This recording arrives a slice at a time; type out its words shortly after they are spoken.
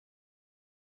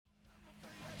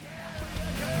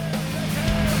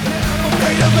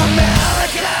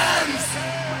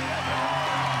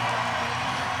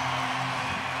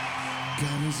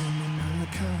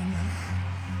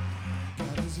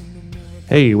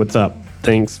Hey, what's up?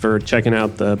 Thanks for checking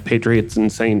out the Patriots and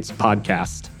Saints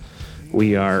podcast.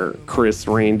 We are Chris,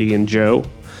 Randy, and Joe,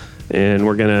 and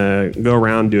we're going to go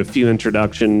around, do a few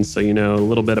introductions so you know a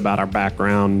little bit about our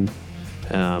background,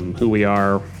 who we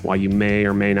are, why you may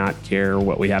or may not care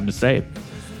what we have to say.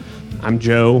 I'm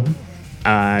Joe.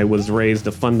 I was raised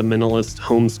a fundamentalist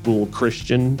homeschool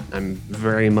Christian. I'm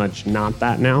very much not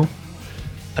that now.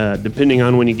 Depending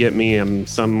on when you get me, I'm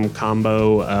some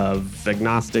combo of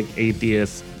agnostic,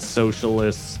 atheist,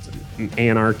 socialist,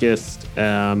 anarchist,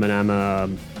 and I'm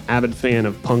an avid fan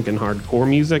of punk and hardcore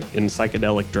music and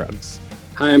psychedelic drugs.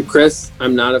 Hi, I'm Chris.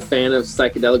 I'm not a fan of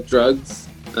psychedelic drugs.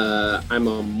 I'm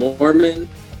a Mormon.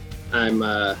 I'm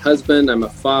a husband. I'm a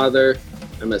father.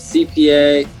 I'm a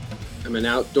CPA. I'm an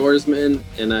outdoorsman,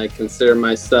 and I consider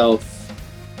myself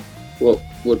what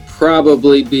would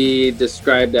probably be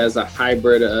described as a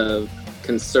hybrid of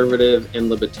conservative and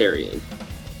libertarian.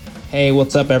 Hey,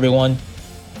 what's up, everyone?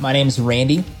 My name's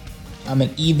Randy. I'm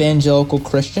an evangelical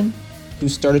Christian who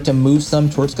started to move some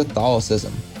towards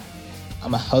Catholicism.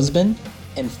 I'm a husband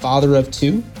and father of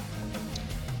two.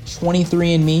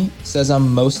 23andMe says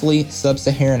I'm mostly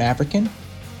sub-Saharan African,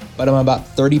 but I'm about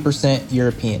 30%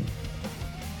 European.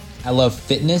 I love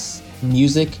fitness,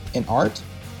 music, and art.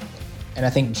 And I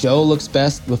think Joe looks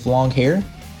best with long hair,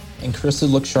 and Chris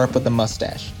would look sharp with a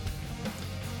mustache.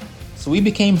 So we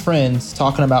became friends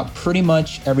talking about pretty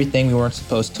much everything we weren't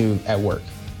supposed to at work.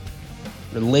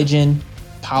 Religion,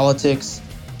 politics,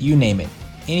 you name it.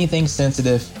 Anything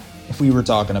sensitive if we were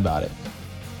talking about it.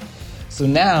 So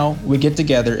now we get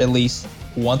together at least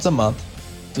once a month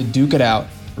to duke it out,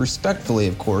 respectfully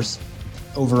of course,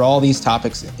 over all these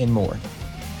topics and more.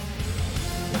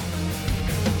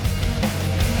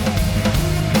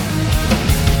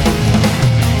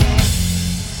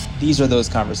 These are those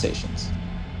conversations.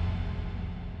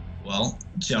 Well,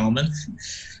 gentlemen,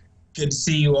 good to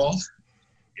see you all.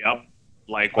 Yep,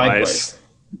 likewise.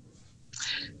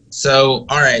 So,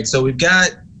 all right. So we've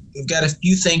got a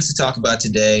few things to talk about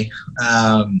today.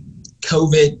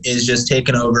 COVID is just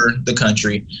taking over the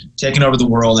country, taking over the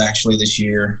world actually this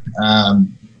year.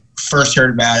 First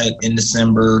heard about it in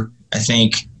December, I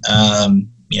think,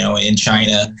 in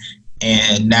China,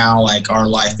 and now our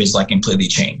life is completely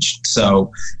changed.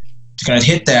 So to kind of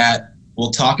hit that, we'll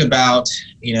talk about,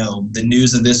 the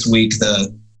news of this week,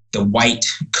 the White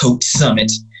Coat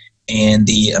Summit and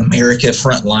the America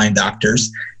Frontline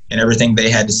doctors and everything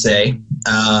they had to say.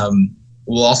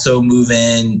 We'll also move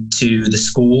into the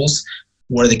schools.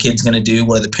 What are the kids going to do?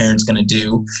 What are the parents going to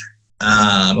do?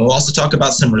 We'll also talk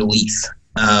about some relief.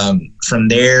 From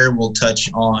there, we'll touch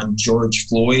on George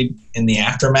Floyd in the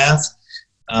aftermath.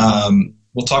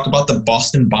 We'll talk about the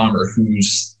Boston bomber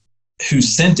whose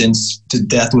sentence to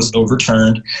death was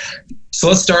overturned. So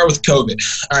let's start with COVID.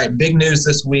 All right, big news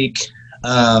this week.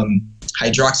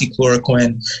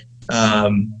 Hydroxychloroquine,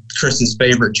 Chris's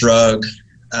favorite drug,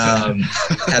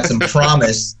 had some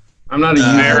promise. I'm not a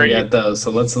user yet, though, so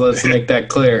let's make that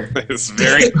clear. It's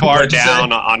very far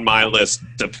down on my list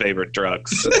of favorite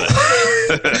drugs.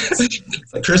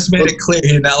 Chris made it clear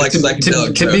he did not like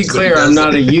psychedelic drugs. To be clear, I'm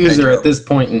not a user at this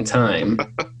point in time.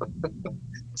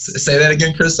 Say that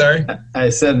again, Chris, sorry? I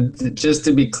said, just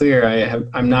to be clear,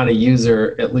 I'm not a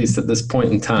user, at least at this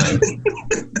point in time.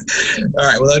 All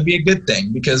right, well, that'd be a good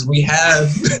thing, because we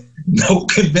have no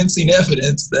convincing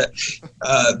evidence that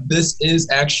this is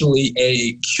actually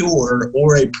a cure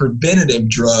or a preventative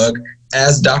drug,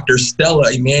 as Dr.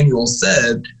 Stella Immanuel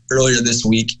said earlier this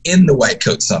week in the White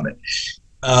Coat Summit.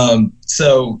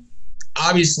 So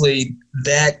obviously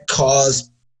that caused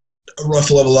a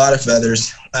ruffle of a lot of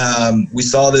feathers. We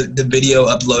saw the video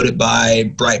uploaded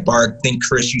by Breitbart. I think,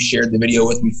 Chris, you shared the video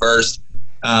with me first.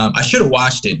 I should have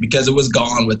watched it because it was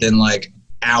gone within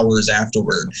hours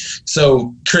afterward.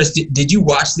 So, Chris, did you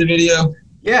watch the video?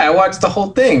 Yeah, I watched the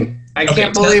whole thing. I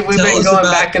can't believe we've been going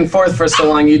back and forth for so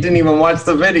long. You didn't even watch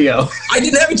the video. I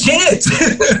didn't have a chance.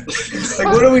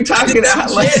 What are we talking about?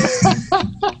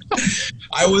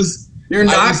 You're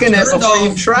knocking it before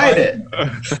you've tried it.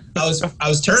 I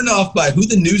was turned off by who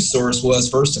the news source was,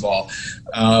 first of all.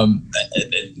 I'm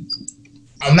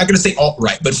not going to say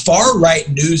alt-right, but far-right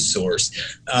news source,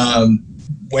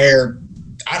 where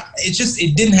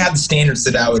it didn't have the standards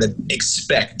that I would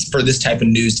expect for this type of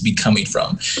news to be coming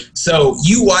from. So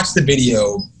you watched the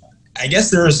video. I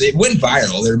guess it went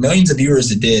viral. There were millions of viewers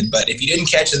that did, but if you didn't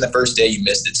catch it in the first day, you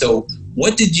missed it. So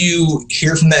what did you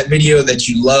hear from that video that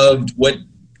you loved? What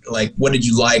did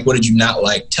you like? What did you not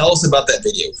like? Tell us about that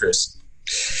video, Chris.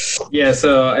 Yeah,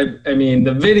 so I mean,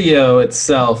 the video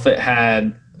itself, it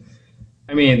had,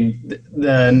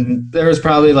 there was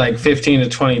probably 15 to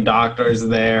 20 doctors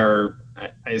there.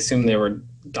 I assume they were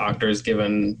doctors,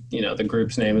 given, the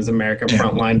group's name is American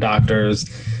Frontline Doctors.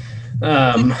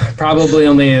 Probably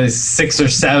only 6 or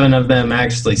 7 of them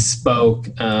actually spoke.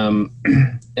 And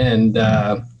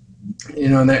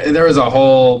there was a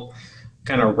whole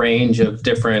kind of range of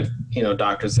different,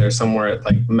 doctors there. Some were at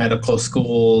like medical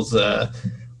schools.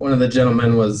 One of the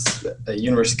gentlemen was a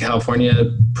University of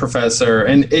California professor.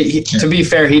 And to be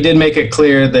fair, he did make it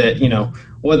clear that,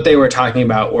 what they were talking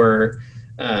about were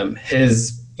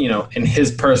his, in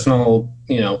his personal,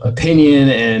 opinion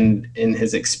and in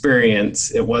his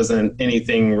experience. It wasn't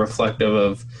anything reflective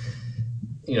of,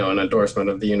 an endorsement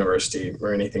of the university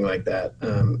or anything like that.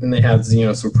 And they had,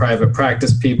 some private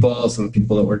practice people, some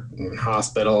people that were in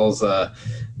hospitals.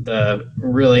 The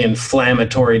really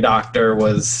inflammatory doctor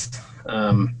was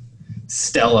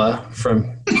Stella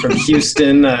from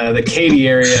Houston, the Katy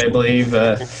area, I believe.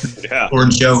 Yeah. Where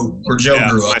Joe grew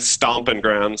up. My stomping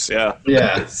grounds. Yeah.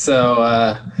 Yeah.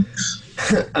 So,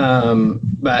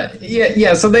 but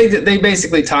yeah. So they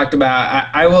basically talked about.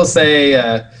 I will say,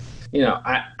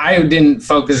 I didn't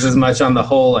focus as much on the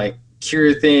whole like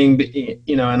cure thing, but,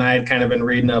 and I had kind of been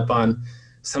reading up on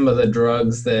some of the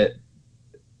drugs that,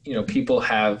 people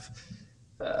have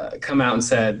come out and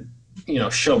said,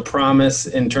 show promise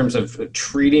in terms of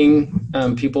treating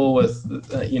people with,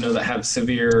 that have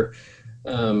severe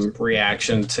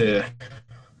reaction to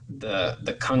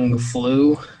the Kung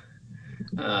flu.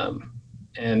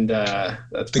 And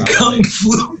that's the Kung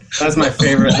flu. That's my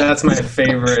favorite. That's my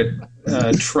favorite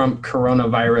Trump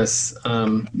coronavirus,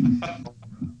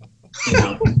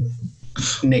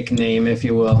 nickname, if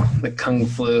you will, the Kung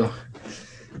flu.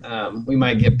 We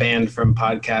might get banned from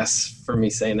podcasts for me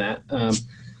saying that.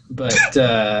 But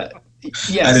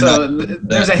yeah, so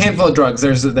there's a handful of drugs.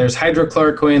 There's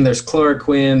hydrochloroquine, there's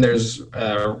chloroquine, there's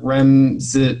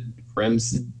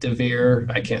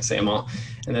remdesivir. I can't say them all.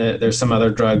 And then there's some other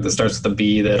drug that starts with a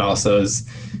B that also is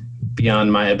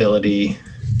beyond my ability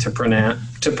to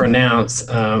pronounce.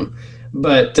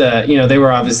 But they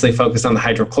were obviously focused on the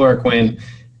hydrochloroquine.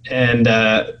 And,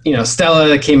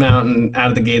 Stella came out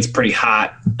of the gates pretty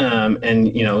hot,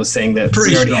 and, was saying that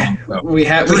we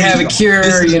have a cure,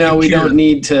 we don't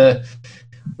need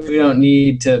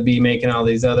to be making all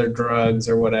these other drugs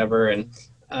or whatever. And,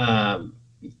 I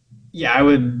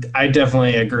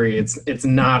definitely agree. It's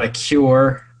not a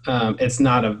cure. It's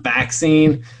not a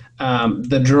vaccine.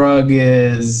 The drug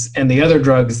is, and the other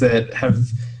drugs that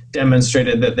have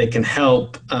demonstrated that they can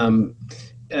help,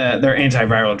 they're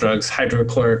antiviral drugs.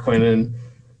 Hydrochloroquine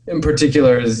in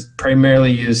particular is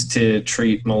primarily used to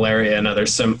treat malaria and other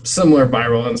similar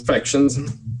viral infections.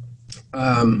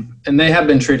 And they have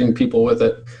been treating people with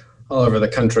it all over the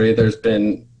country. There's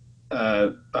been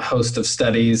a host of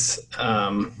studies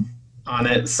on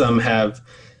it. Some have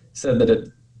said that it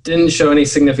didn't show any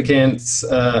significance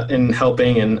in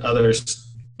helping, and others,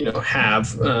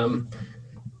 have.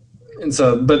 And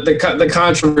so, but the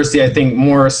controversy, I think,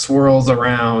 more swirls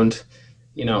around,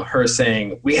 her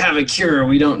saying, we have a cure,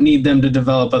 we don't need them to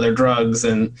develop other drugs.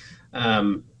 And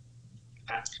I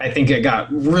think it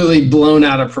got really blown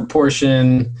out of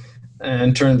proportion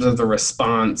in terms of the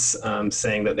response,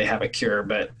 saying that they have a cure.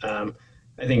 But I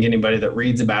think anybody that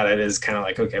reads about it is kind of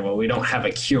like, okay, well, we don't have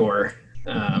a cure,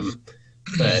 and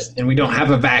we don't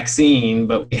have a vaccine,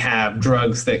 but we have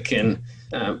drugs that can,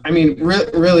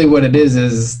 really what it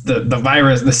is the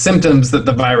virus, the symptoms that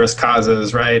the virus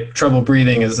causes, right? Trouble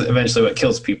breathing is eventually what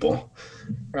kills people,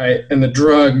 right? And the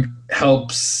drug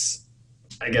helps,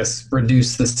 I guess,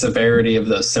 reduce the severity of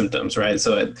those symptoms, right?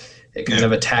 So it kind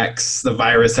of attacks the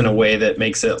virus in a way that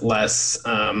makes it less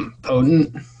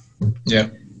potent. Yeah.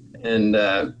 And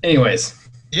anyways,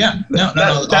 yeah,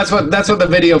 that's what the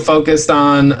video focused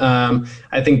on.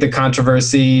 I think the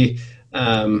controversy,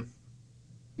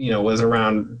 was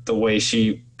around the way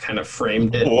she kind of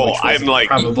framed it. Well, I'm like,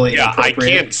 probably I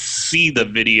can't see the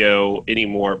video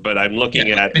anymore, but I'm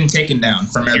looking at it's been taken down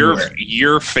from everywhere.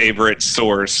 Your favorite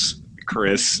source,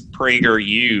 Chris,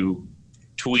 PragerU,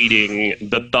 tweeting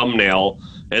the thumbnail.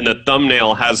 And the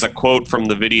thumbnail has a quote from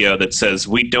the video that says,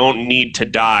 "We don't need to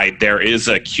die. There is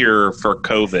a cure for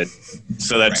COVID."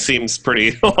 So that seems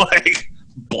pretty like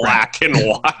black and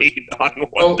white on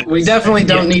what we definitely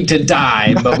don't need to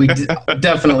die, but we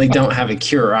definitely don't have a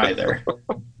cure either.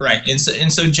 Right. And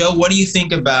so Joe, what do you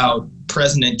think about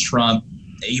President Trump?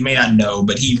 You may not know,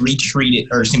 but he retweeted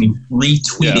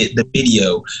the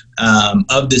video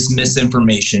of this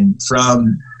misinformation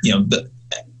from,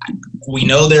 we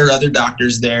know there are other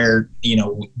doctors there,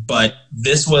 but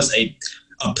this was a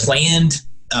planned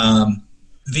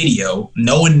video.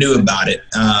 No one knew about it.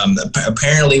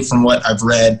 Apparently, from what I've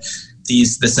read,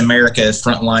 this America's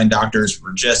Frontline Doctors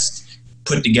were just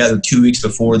put together 2 weeks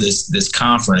before this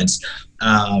conference.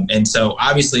 And so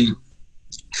obviously,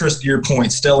 Chris, to your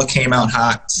point, Stella came out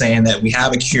hot saying that we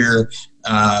have a cure.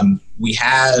 We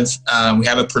have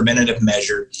a preventative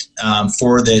measure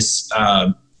for this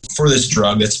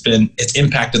drug it's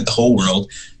impacted the whole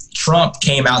world. Trump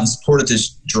came out and supported this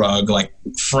drug like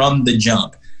from the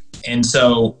jump. And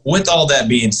so with all that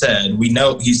being said, we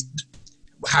know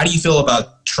how do you feel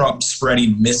about Trump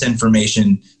spreading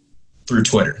misinformation through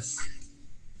Twitter?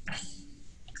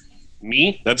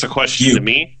 Me? That's a question to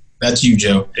me? That's you,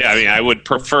 Joe. Yeah, I mean, I would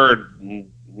prefer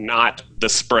not the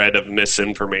spread of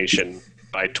misinformation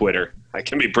by Twitter. I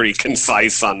can be pretty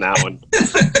concise on that one.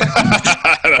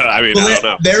 I mean, I don't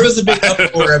know. There was a big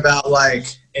uproar about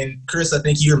and Chris, I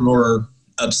think you're more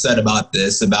upset about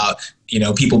this, about,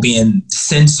 people being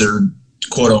censored,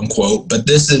 quote unquote. But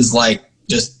this is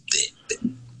just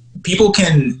people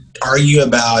can argue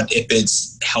about if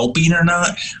it's helping or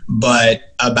not,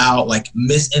 but about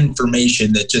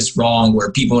misinformation that's just wrong,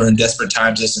 where people are in desperate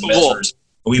times, this and measures.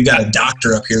 We've got a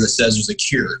doctor up here that says there's a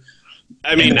cure.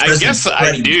 I mean, I guess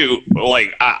I do.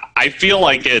 I feel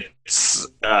like it's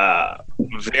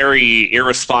very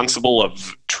irresponsible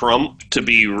of Trump to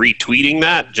be retweeting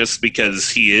that just because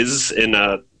he is in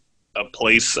a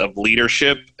place of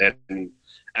leadership. And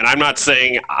I'm not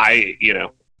saying I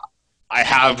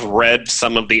have read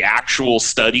some of the actual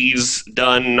studies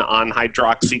done on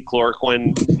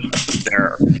hydroxychloroquine.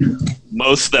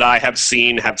 Most that I have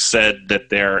seen have said that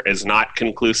there is not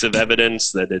conclusive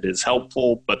evidence that it is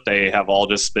helpful, but they have all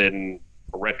just been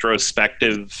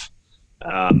retrospective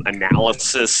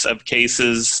analysis of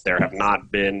cases. There have not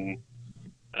been,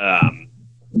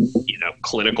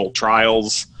 clinical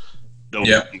trials. Though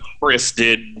Chris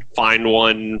did find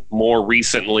one more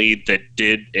recently that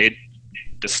did it.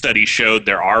 The study showed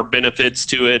there are benefits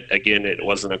to it. Again, it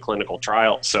wasn't a clinical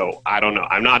trial, so I don't know.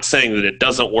 I'm not saying that it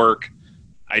doesn't work.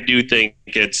 I do think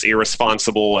it's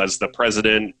irresponsible as the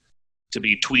president to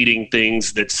be tweeting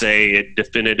things that say it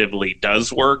definitively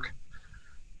does work.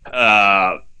 But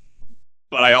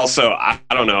I also, I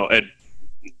don't know, it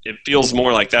feels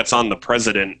more like that's on the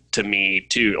president to me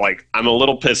too. I'm a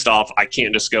little pissed off. I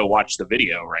can't just go watch the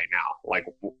video right now.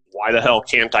 Why the hell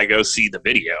can't I go see the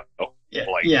video?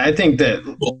 Yeah, I think that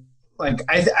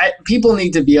I people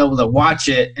need to be able to watch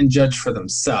it and judge for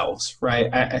themselves, right?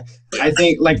 I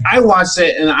think I watched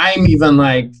it and I'm even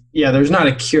there's not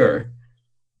a cure.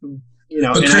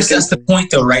 But Chris, that's the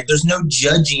point though, right? There's no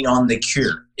judging on the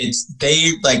cure. It's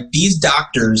these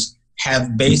doctors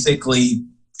have basically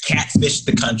catfished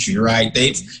the country, right?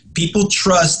 People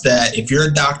trust that if you're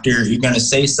a doctor, you're going to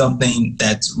say something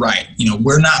that's right.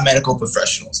 We're not medical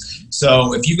professionals.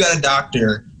 So if you've got a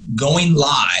doctor going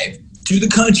live to the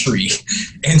country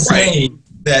and saying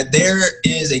that there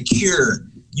is a cure,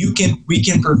 we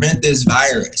can prevent this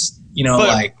virus,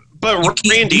 But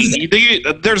Randy,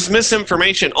 there's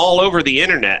misinformation all over the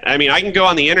internet. I mean, I can go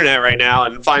on the internet right now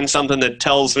and find something that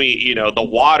tells me, the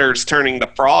water's turning the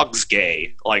frogs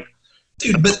gay.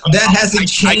 Dude, but that hasn't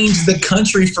changed the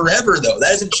country forever, though. That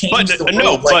hasn't changed the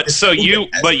world.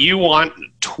 But you want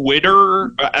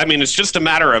Twitter? I mean, it's just a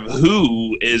matter of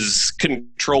who is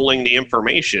controlling the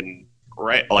information,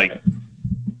 right? I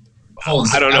don't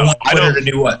know. I want Twitter to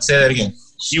do what? Say that again.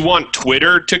 You want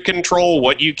Twitter to control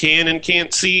what you can and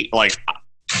can't see?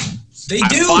 They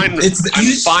do. I'm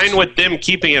fine with them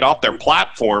keeping it off their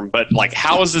platform, but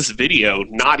how is this video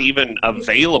not even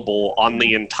available on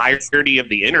the entirety of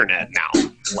the internet now? I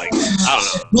don't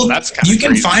know. Well, that's kind of you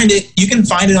can find it. You can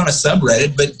find it on a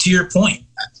subreddit, but to your point,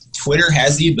 Twitter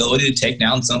has the ability to take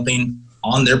down something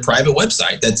on their private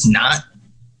website that's not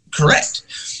correct.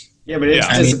 Yeah, but it's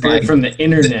disappeared from the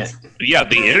internet. The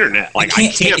internet. I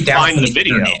can't find the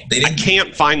video. I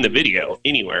can't find the video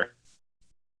anywhere.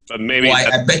 But maybe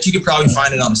I bet you could probably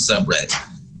find it on a subreddit.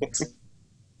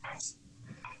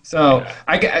 So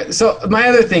my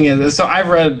other thing is, I've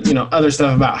read other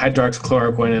stuff about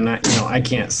hydroxychloroquine, and I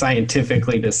can't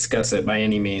scientifically discuss it by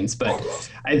any means, but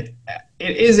it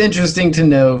is interesting to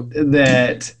note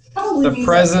that the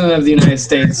president of the United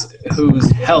States,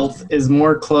 whose health is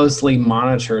more closely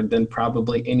monitored than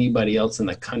probably anybody else in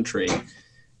the country,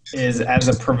 is as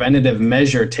a preventative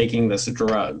measure taking this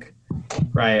drug.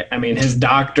 Right. I mean, his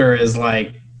doctor is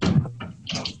the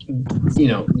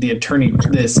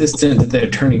assistant to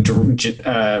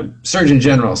the surgeon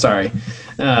general. Sorry.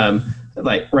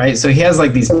 Right. So he has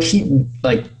these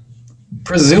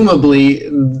presumably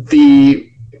the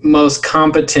most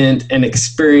competent and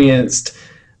experienced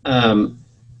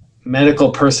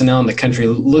medical personnel in the country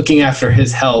looking after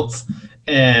his health,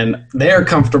 and they're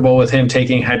comfortable with him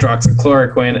taking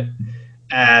hydroxychloroquine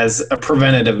as a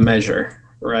preventative measure.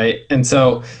 right? And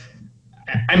so,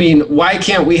 I mean, why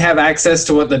can't we have access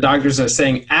to what the doctors are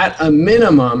saying at a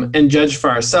minimum and judge for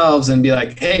ourselves and be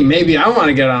like, hey, maybe I want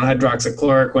to get on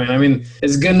hydroxychloroquine. I mean,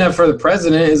 it's good enough for the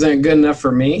president. Isn't it good enough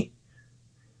for me?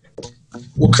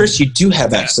 Well, Chris, you do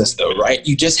have access though, right?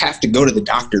 You just have to go to the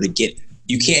doctor to get it.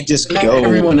 You can't just go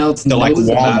everyone else to like knows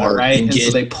about Walmart it, right? and And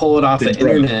get so they pull it off the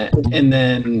drug. internet, and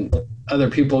then other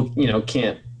people,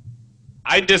 can't.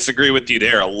 I disagree with you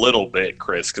there a little bit,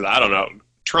 Chris, because I don't know.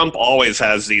 Trump always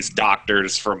has these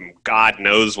doctors from God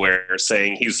knows where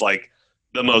saying he's like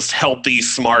the most healthy,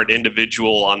 smart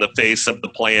individual on the face of the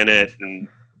planet. And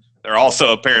they're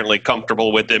also apparently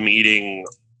comfortable with him eating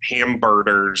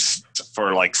hamburgers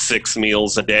for like 6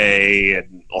 meals a day.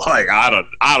 And like, I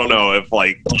don't know if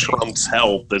like Trump's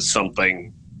health is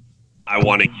something I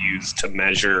want to use to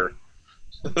measure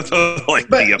like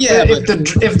But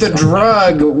if the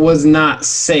drug was not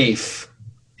safe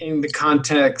in the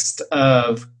context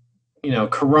of,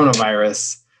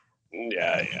 coronavirus,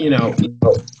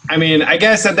 I mean, I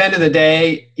guess at the end of the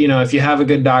day, if you have a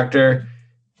good doctor,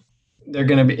 they're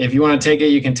going to be, if you want to take it,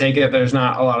 you can take it. There's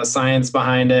not a lot of science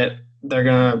behind it. They're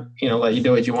going to, let you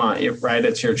do what you want, right?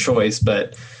 It's your choice.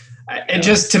 But it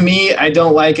just, to me, I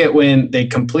don't like it when they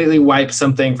completely wipe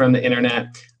something from the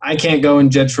internet. I can't go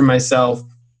and judge for myself.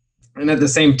 And at the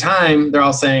same time, they're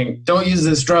all saying, don't use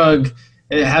this drug.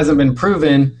 It hasn't been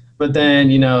proven. But then,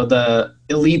 the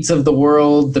elites of the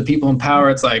world, the people in power,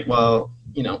 it's like, well,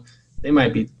 they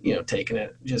might be, taking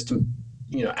it just to,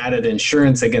 added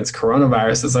insurance against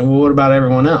coronavirus. It's like, well, what about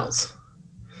everyone else?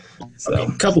 So.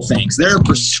 Okay, a couple things. There are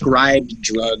prescribed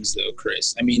drugs, though,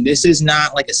 Chris. I mean, this is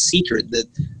not like a secret. The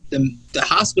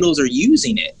hospitals are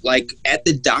using it, like, at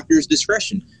the doctor's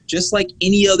discretion, just like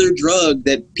any other drug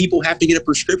that people have to get a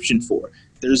prescription for.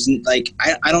 There's, like,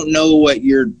 I don't know what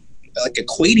you're, like,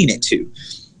 equating it to.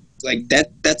 Like,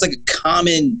 that's like a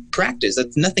common practice.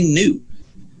 That's nothing new.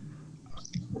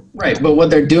 Right, but what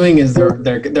they're doing is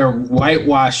they're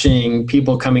whitewashing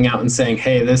people coming out and saying,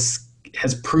 hey, this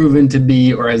has proven to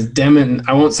be, or has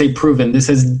I won't say proven, this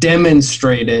has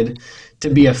demonstrated to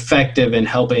be effective in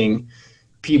helping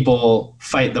people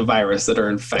fight the virus that are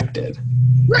infected.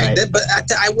 Right. But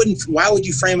I wouldn't, why would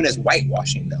you frame it as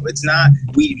whitewashing though? It's not,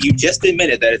 you just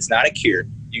admitted that it's not a cure.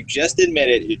 You just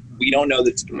admitted we don't know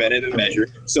that it's a preventative measure.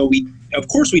 So of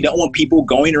course we don't want people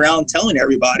going around telling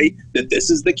everybody that this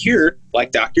is the cure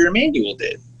like Dr. Emanuel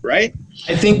did, right?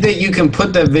 I think that you can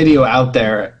put the video out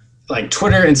there, like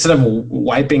Twitter, instead of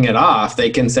wiping it off, they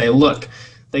can say, look,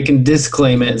 they can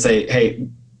disclaim it and say, hey,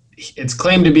 it's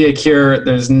claimed to be a cure.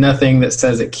 There's nothing that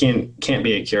says it can't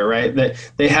be a cure, right? That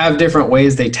they have different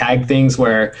ways they tag things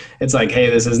where it's like, hey,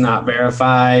 this is not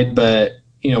verified, but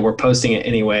we're posting it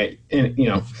anyway,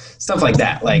 and stuff like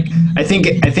that. Like, I think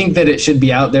that it should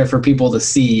be out there for people to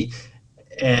see,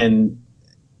 and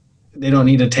they don't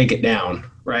need to take it down,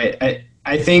 right?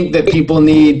 I think that people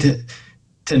need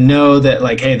to know that,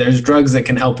 like, hey, there's drugs that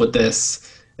can help with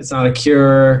this. It's not a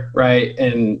cure, right?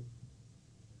 And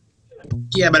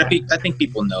yeah, but I think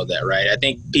people know that, right? I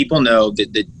think people know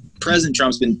that President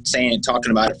Trump's been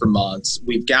talking about it for months.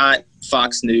 We've got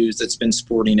Fox News that's been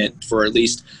supporting it for at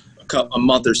least a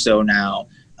month or so now.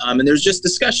 And there's just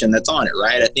discussion that's on it,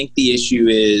 right? I think the issue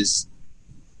is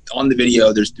on the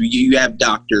video, you have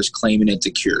doctors claiming it's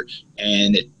a cure,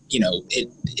 and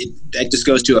that just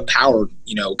goes to a power,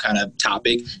 kind of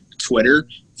topic. Twitter,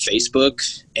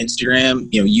 Facebook, Instagram,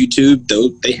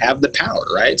 YouTube, they have the power,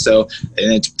 right? So,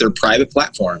 and it's their private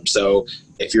platform. So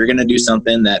if you're going to do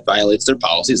something that violates their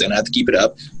policies, they're going to have to keep it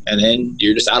up, and then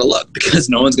you're just out of luck because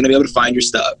no one's going to be able to find your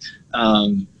stuff.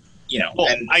 And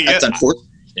that's unfortunate.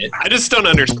 I just don't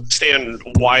understand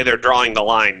why they're drawing the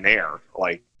line there.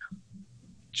 Like,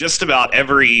 just about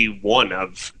every one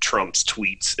of Trump's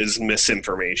tweets is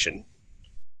misinformation.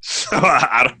 So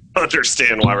I don't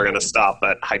understand why we're going to stop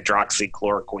at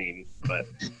hydroxychloroquine, but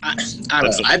I don't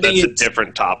know. I think it's a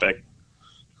different topic.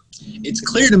 It's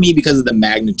clear to me because of the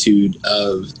magnitude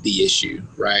of the issue,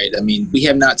 right? I mean, we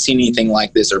have not seen anything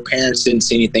like this. Our parents didn't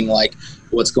see anything like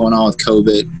what's going on with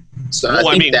COVID. So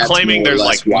I think that's claiming there's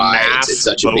like mass it's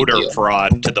such a big voter deal.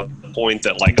 fraud to the point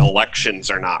that like elections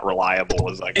are not reliable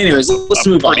is like. Anyways, let's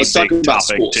move on. Let's talk big about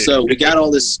topic, school. too. So we got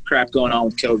all this crap going on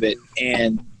with COVID,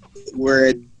 and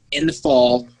we're in the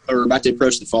fall, or we're about to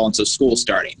approach the fall, and so school's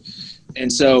starting.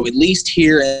 And so at least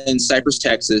here in Cypress,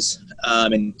 Texas,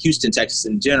 and Houston, Texas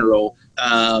in general,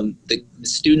 the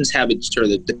students have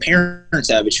the parents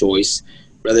have a choice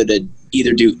whether to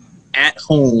either do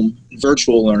at-home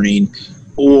virtual learning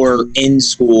or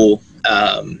in-school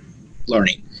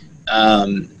learning.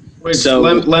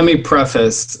 Let me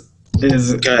preface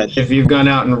is if you've gone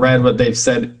out and read what they've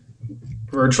said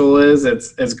virtual is,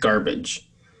 it's garbage.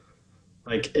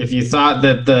 Like if you thought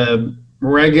that the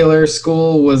regular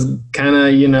school was kind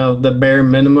of, you know, the bare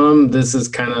minimum, this is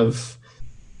kind of,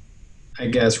 I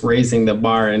guess, raising the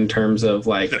bar in terms of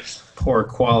like poor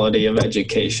quality of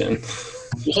education.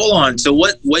 Well, hold on. So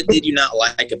what did you not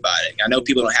like about it? I know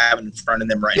people don't have it in front of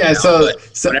them right now. Yeah, so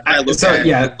whenever I look at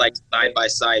it, like side by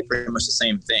side, pretty much the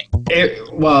same thing. I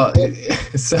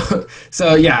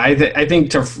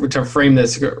think to frame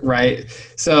this right.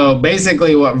 So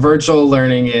basically, what virtual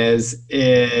learning is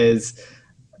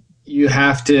you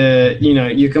have to, you know,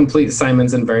 you complete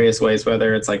assignments in various ways,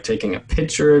 whether it's like taking a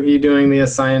picture of you doing the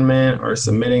assignment or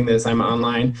submitting the assignment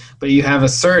online, but you have a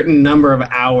certain number of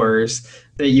hours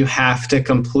that you have to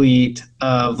complete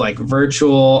of like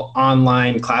virtual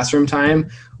online classroom time,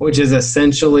 which is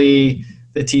essentially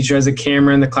the teacher has a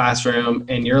camera in the classroom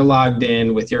and you're logged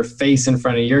in with your face in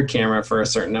front of your camera for a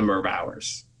certain number of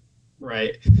hours,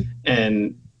 right?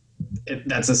 And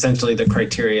that's essentially the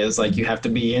criteria, is like you have to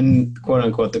be in quote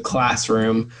unquote the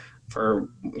classroom for,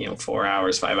 you know, 4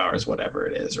 hours, 5 hours, whatever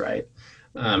it is, right?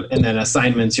 And then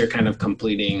assignments you're kind of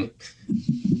completing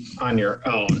on your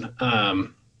own.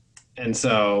 And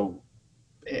so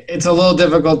it's a little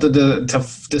difficult to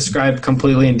describe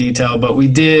completely in detail, but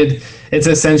it's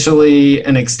essentially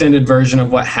an extended version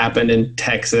of what happened in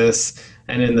Texas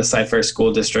and in the Cypress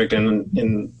School District and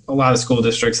in a lot of school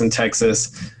districts in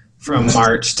Texas from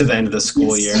March to the end of the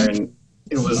school year. And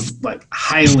it was like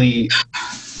highly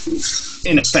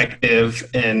ineffective,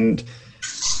 and,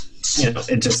 you know,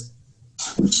 it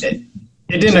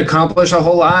didn't accomplish a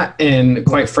whole lot. And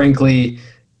quite frankly,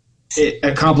 it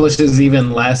accomplishes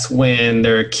even less when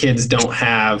their kids don't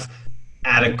have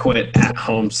adequate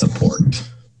at-home support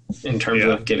in terms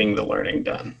of getting the learning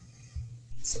done.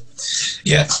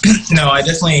 Yeah, no, I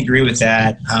definitely agree with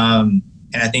that.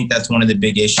 And I think that's one of the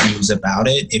big issues about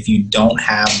it. If you don't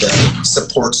have the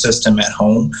support system at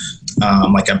home,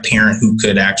 like a parent who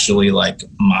could actually like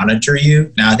monitor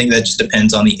you. Now, I think that just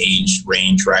depends on the age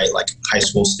range, right? Like high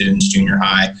school students, junior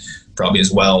high, probably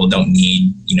as well, don't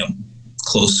need, you know,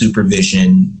 close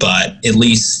supervision, but at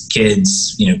least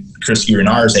kids, you know, Chris, you're in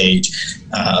ours age,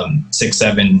 6,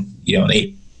 7, you know,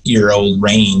 8-year-old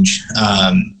range,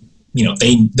 you know,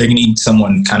 they're gonna need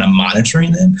someone kind of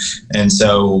monitoring them. And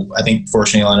so I think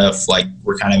fortunately enough, like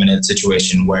we're kind of in a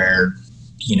situation where,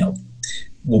 you know,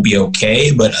 we'll be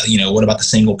okay, but you know, what about the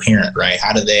single parent, right?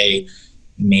 How do they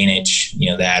manage,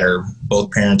 you know, that, or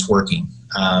both parents working?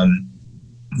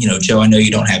 You know, Joe, I know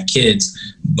you don't have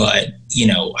kids, but you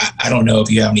know, I don't know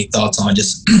if you have any thoughts on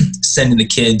just sending the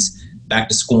kids back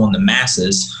to school in the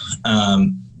masses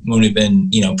when we've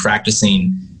been, you know,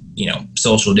 practicing, you know,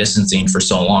 social distancing for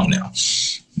so long now.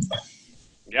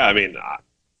 Yeah, I mean,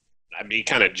 I'd be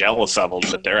kind of jealous of them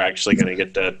that they're actually going to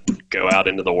get to go out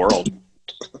into the world.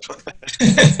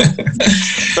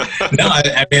 No,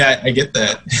 I mean, I get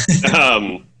that.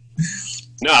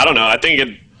 No, I don't know. I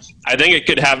think it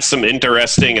could have some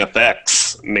interesting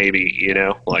effects, maybe, you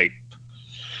know, like,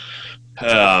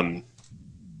 I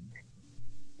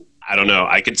don't know.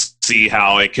 I could see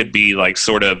how it could be like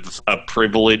sort of a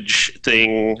privilege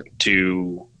thing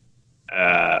to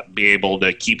be able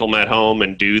to keep them at home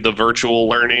and do the virtual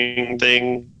learning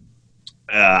thing.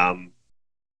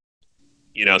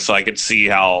 You know, so I could see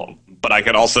how, but I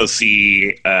could also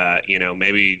see, you know,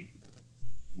 maybe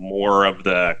more of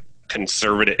the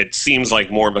conservative, it seems like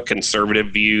more of a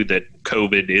conservative view that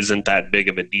COVID isn't that big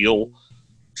of a deal.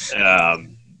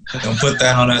 Don't put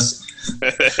that on us.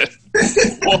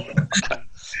 Well,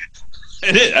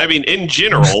 it is, I mean, in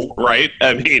general, right?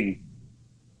 I mean,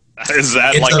 is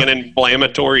that it's like an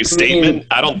inflammatory statement?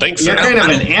 I don't think so. You're kind of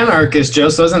an anarchist, Joe,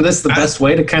 so isn't this the best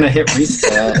way to kind of hit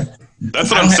reset?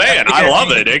 That's what I'm saying. I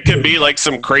love it. It could be like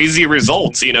some crazy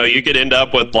results. You know, you could end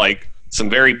up with like some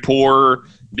very poor,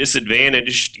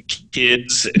 disadvantaged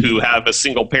kids who have a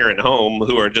single parent home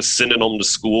who are just sending them to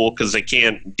school because they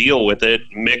can't deal with it,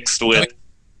 mixed with,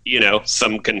 you know,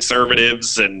 some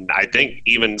conservatives, and I think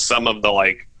even some of the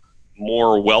like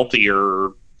more wealthier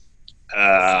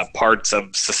parts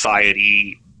of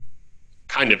society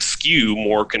kind of skew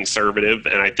more conservative,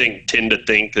 and I think tend to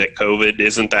think that COVID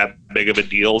isn't that big of a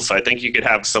deal. So I think you could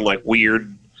have some like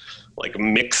weird like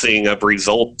mixing of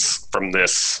results from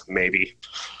this, maybe.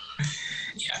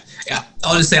 Yeah.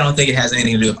 I'll just say I don't think it has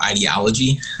anything to do with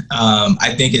ideology.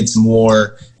 I think it's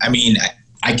more, I mean,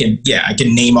 I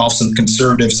can name off some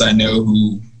conservatives I know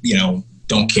who, you know,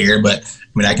 don't care, but I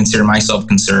mean, I consider myself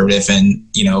conservative, and,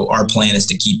 you know, our plan is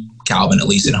to keep Calvin at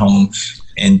least at home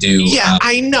and do. Yeah,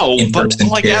 I know, but in-person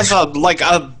like care. as a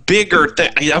bigger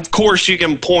thing, of course you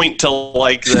can point to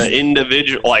like the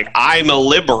individual. Like I'm a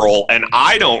liberal, and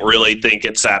I don't really think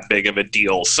it's that big of a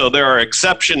deal. So there are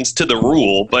exceptions to the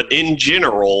rule, but in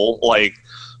general, like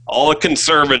all the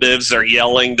conservatives are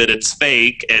yelling that it's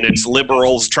fake, and it's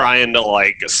liberals trying to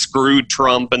like screw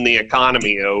Trump and the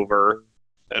economy over.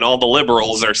 And all the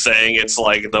liberals are saying it's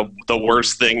like the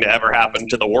worst thing to ever happen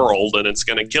to the world, and it's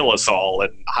going to kill us all.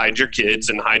 And hide your kids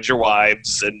and hide your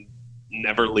wives and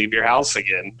never leave your house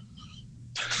again.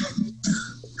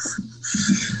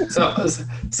 So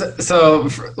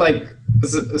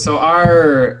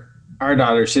our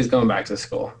daughter, she's going back to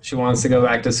school. She wants to go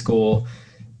back to school.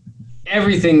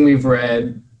 Everything we've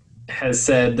read has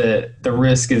said that the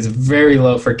risk is very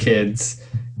low for kids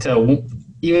to,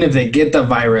 even if they get the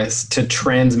virus, to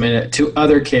transmit it to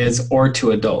other kids or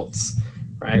to adults,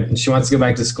 right? And she wants to go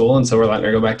back to school, and so we're letting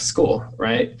her go back to school,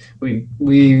 right? We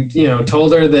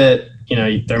told her that,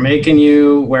 they're making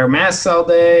you wear masks all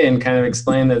day and kind of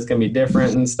explain that it's going to be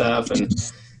different and stuff, and,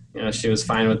 she was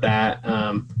fine with that.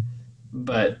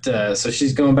 So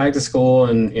she's going back to school,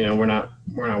 and, we're not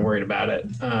worried about it.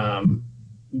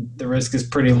 The risk is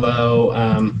pretty low.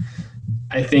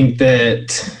 I think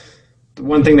that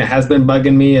one thing that has been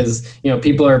bugging me is,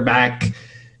 people are back,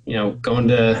 going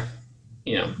to,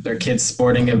 their kids'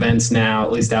 sporting events now,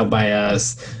 at least out by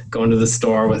us, going to the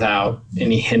store without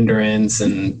any hindrance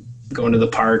and going to the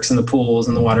parks and the pools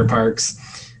and the water parks.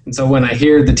 And so when I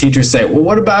hear the teachers say, well,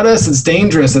 what about us? It's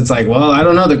dangerous. It's like, well, I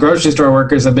don't know. The grocery store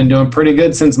workers have been doing pretty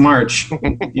good since March.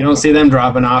 You don't see them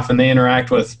dropping off, and they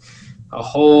interact with a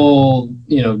whole,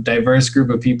 diverse group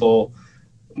of people,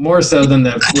 more so than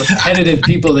the repetitive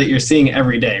people that you're seeing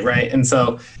every day, right? And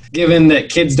so given that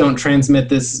kids don't transmit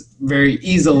this very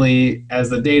easily, as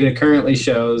the data currently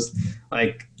shows,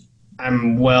 like,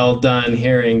 I'm well done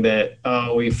hearing that,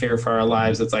 we fear for our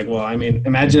lives. It's like, well, I mean,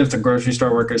 imagine if the grocery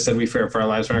store workers said we fear for our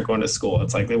lives, we aren't going to school.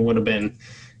 It's like it would have been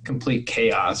complete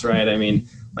chaos, right? I mean,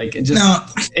 like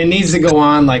it needs to go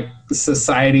on. Like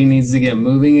society needs to get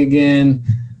moving again.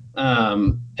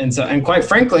 And quite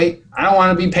frankly, I don't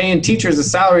want to be paying teachers a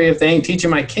salary if they ain't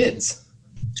teaching my kids.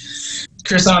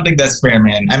 Chris, I don't think that's fair,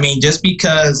 man. I mean, just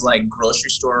because like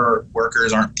grocery store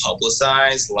workers aren't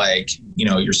publicized, like,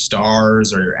 your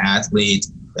stars or your athletes,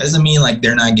 doesn't mean like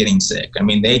they're not getting sick. I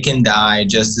mean, they can die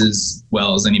just as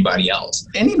well as anybody else.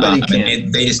 Anybody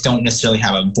can. They just don't necessarily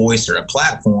have a voice or a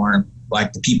platform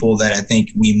like the people that I think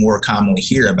we more commonly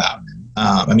hear about.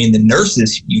 The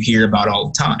nurses you hear about all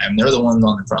the time, they're the ones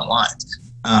on the front lines.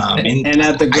 And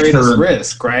at the greatest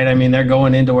risk, right? I mean, they're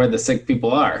going into where the sick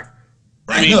people are.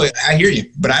 I know, I hear you,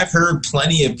 but I've heard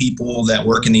plenty of people that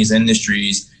work in these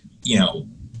industries,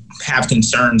 have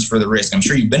concerns for the risk. I'm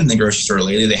sure you've been in the grocery store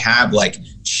lately. They have like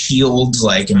shields,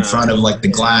 like in front of like the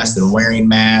glass. They're wearing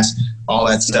masks, all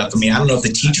that stuff. I mean, I don't know if the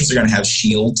teachers are going to have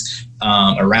shields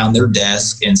around their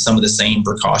desk and some of the same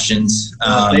precautions.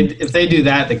 If they do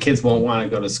that, the kids won't want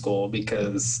to go to school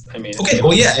because, I mean, okay,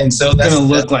 well, yeah, and so that's going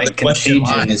to look like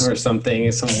Contagion or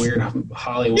something, some weird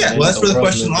Hollywood. Yeah, well, that's where the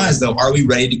question lies, though. Are we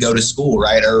ready to go to school,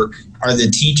 right? Or are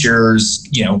the teachers,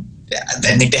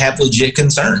 I think they have legit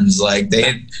concerns. Like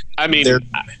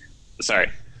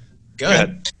sorry. Go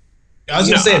ahead. I was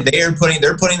going to say they're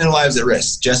putting their lives at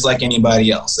risk, just like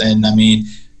anybody else. And I mean,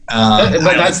 but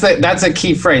that's a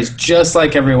key phrase, just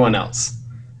like everyone else,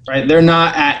 right? They're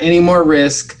not at any more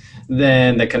risk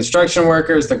than the construction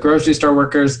workers, the grocery store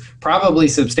workers, probably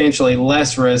substantially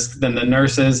less risk than the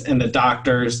nurses and the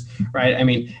doctors, right? I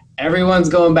mean, everyone's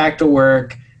going back to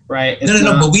work, right?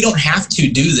 No, but we don't have to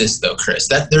do this though, Chris.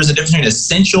 There's a difference between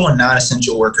essential and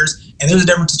non-essential workers, and there's a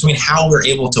difference between how we're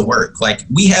able to work. Like,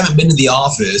 we haven't been to the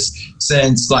office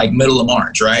since like middle of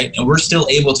March, right? And we're still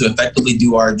able to effectively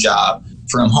do our job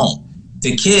from home.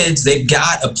 The kids, they've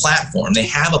got a platform. They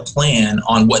have a plan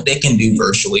on what they can do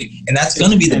virtually, and that's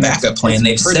going to be the backup plan.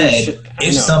 They've said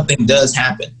if something does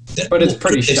happen. But it's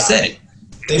pretty shoddy.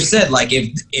 They've said like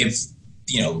if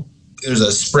there's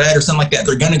a spread or something like that,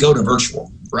 they're going to go to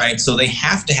virtual, right? So they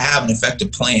have to have an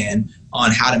effective plan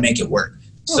on how to make it work.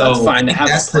 Well, so that's fine to have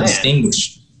a plan.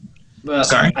 Distinguish. But,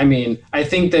 sorry. I mean, I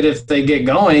think that if they get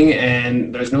going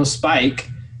and there's no spike,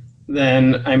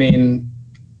 then I mean.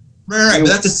 Right, but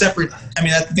that's a separate. I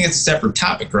think it's a separate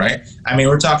topic, right? I mean,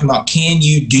 we're talking about do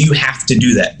you have to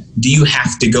do that? Do you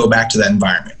have to go back to that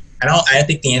environment? I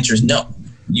think the answer is no.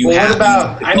 What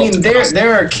about?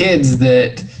 There are kids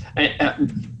that,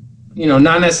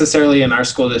 not necessarily in our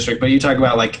school district, but you talk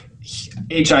about like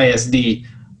HISD.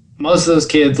 Most of those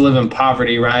kids live in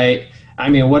poverty, right? I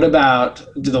mean, what about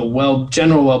the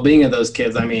general well-being of those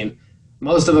kids? I mean,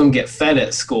 most of them get fed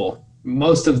at school,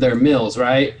 most of their meals,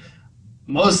 right?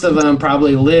 Most of them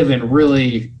probably live in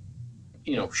really,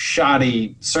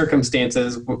 shoddy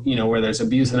circumstances, where there's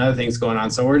abuse and other things going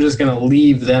on. So we're just going to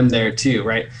leave them there too,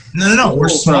 right? No. We're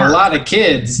smart. For a lot of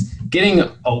kids, getting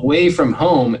away from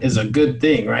home is a good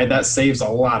thing, right? That saves a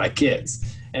lot of kids.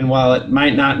 And while it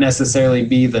might not necessarily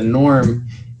be the norm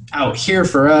out here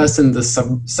for us in the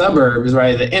suburbs,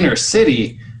 right, the inner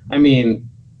city, I mean,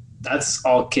 that's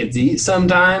all kids eat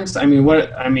sometimes.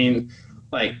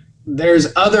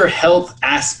 There's other health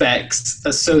aspects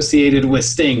associated with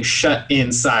staying shut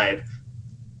inside,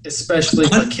 especially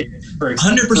for kids.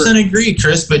 100% agree,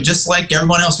 Chris, but just like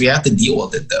everyone else, we have to deal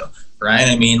with it though, right?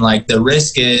 I mean, like the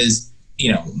risk is,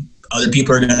 other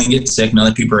people are going to get sick and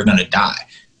other people are going to die.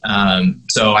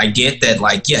 So I get that,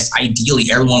 like, yes,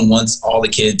 ideally everyone wants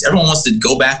to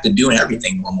go back to doing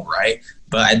everything normal, right?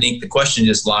 But I think the question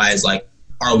just lies, like,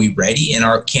 are we ready, and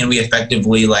can we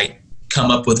effectively, like, come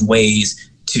up with ways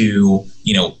to,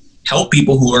 help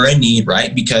people who are in need,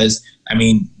 right? Because, I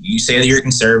mean, you say that you're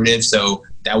conservative, so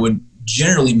that would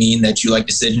generally mean that you like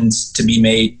decisions to be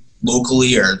made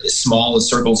locally or as small as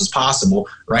circles as possible,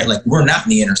 right? Like, we're not in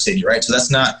the inner city, right? So that's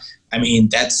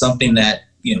something that,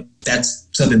 that's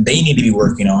something they need to be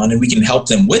working on, and we can help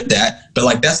them with that. But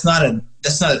like, that's not a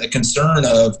concern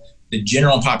of the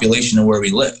general population of where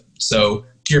we live. So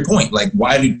to your point, like,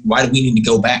 why do we need to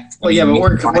go back? Well, yeah, but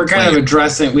we're kind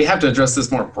of we have to address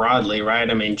this more broadly, right?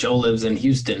 I mean, Joe lives in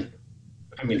Houston.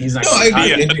 I mean, he's not going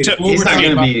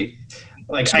to be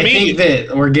like, I think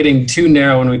that we're getting too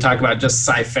narrow when we talk about just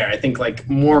Cy-Fair. I think, like,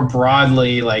 more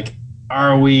broadly, like,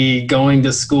 are we going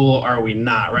to school? Are we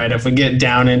not, right? If we get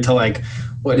down into like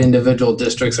what individual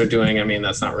districts are doing, I mean,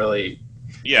 that's not really.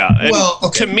 Yeah.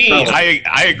 And to me,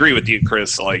 I agree with you,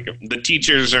 Chris. Like, the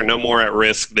teachers are no more at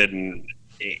risk than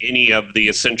any of the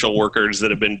essential workers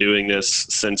that have been doing this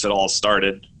since it all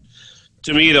started.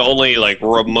 To me, the only, like,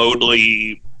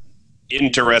 remotely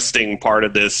interesting part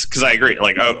of this, because I agree,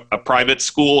 like, a private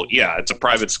school, yeah, it's a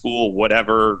private school,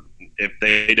 whatever. If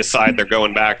they decide they're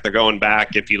going back, they're going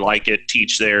back. If you like it,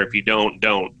 teach there. If you don't.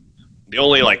 The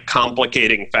only, like,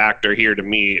 complicating factor here to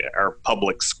me are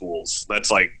public schools. That's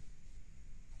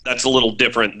a little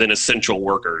different than essential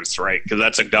workers, right? Because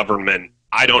that's a government.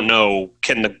 I don't know,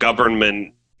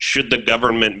 should the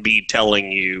government be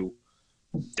telling you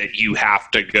that you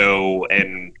have to go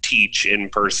and teach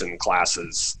in-person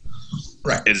classes?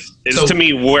 Right. Is to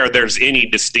me where there's any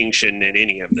distinction in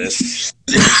any of this.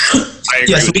 I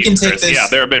agree with you, Chris. Yeah,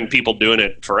 there have been people doing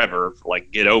it forever,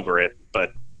 like, get over it.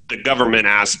 But the government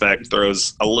aspect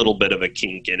throws a little bit of a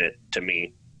kink in it to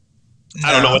me.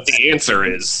 I don't know what the answer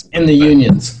is. And the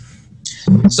unions.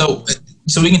 So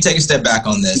we can take a step back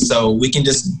on this. So we can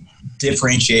just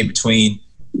differentiate between,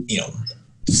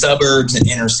 suburbs and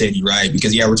inner city, right?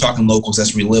 Because, yeah, we're talking locals,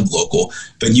 that's where we live local.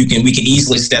 But we can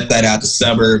easily step that out to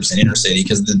suburbs and inner city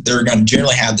because they're going to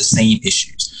generally have the same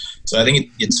issues. So I think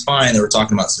it's fine that we're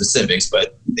talking about specifics,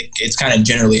 but it's kind of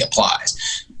generally applies.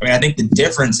 I mean, I think the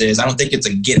difference is I don't think it's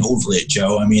a get over it,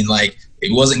 Joe. I mean, like,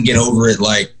 it wasn't get over it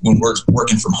like when we're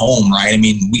working from home, right? I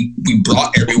mean, we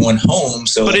brought everyone home.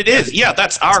 So, but it is, yeah,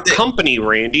 that's our company,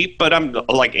 Randy. But I'm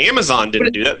like, Amazon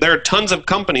didn't do that. There are tons of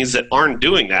companies that aren't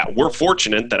doing that. We're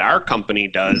fortunate that our company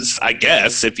does, I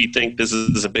guess, if you think this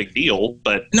is a big deal.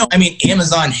 But no, I mean,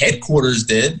 Amazon headquarters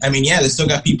did. I mean, yeah, they still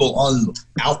got people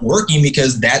out working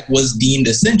because that was deemed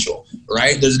essential,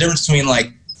 right? There's a difference between,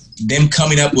 like, them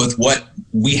coming up with what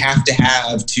we have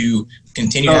to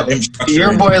continue to have infrastructure.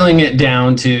 You're boiling it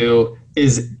down to,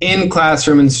 is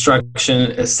in-classroom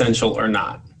instruction essential or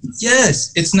not?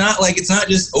 Yes. It's not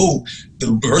just,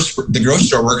 the grocery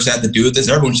store workers have to do with this,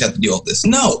 everyone should have to deal with this.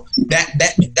 No, that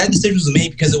decision was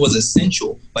made because it was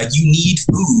essential. Like, you need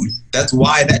food. That's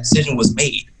why that decision was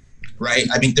made, right?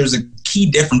 I think there's a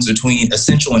key difference between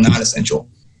essential and non-essential.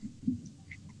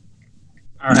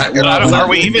 All right. Are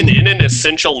we even in an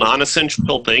essential,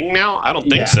 non-essential thing now? I don't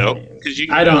think so.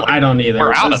 I don't either.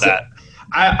 We're out of that.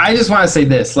 I just want to say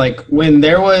this: like, when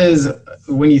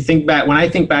I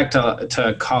think back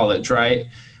to college, right?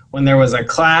 When there was a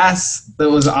class that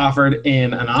was offered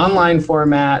in an online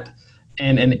format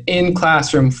and an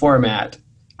in-classroom format.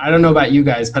 I don't know about you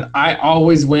guys, but I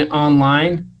always went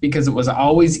online because it was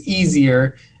always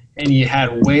easier and you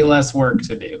had way less work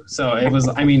to do. So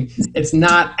it's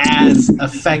not as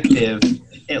effective,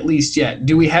 at least yet.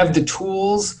 Do we have the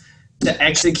tools to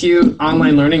execute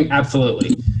online learning?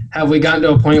 Absolutely. Have we gotten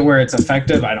to a point where it's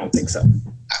effective? I don't think so.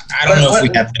 I don't know if we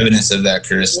have evidence of that,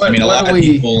 Chris. A lot of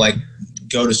people, like,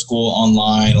 go to school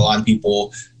online. A lot of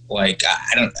people, like,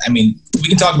 we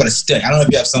can talk about a stick. I don't know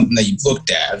if you have something that you've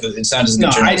looked at. It sounds no.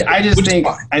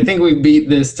 I think we beat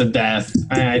this to death.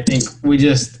 I think we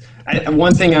just.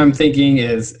 One thing I'm thinking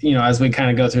is, as we kind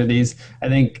of go through these, I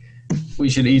think we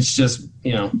should each just,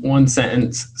 one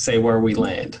sentence say where we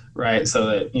land, right? So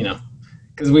that,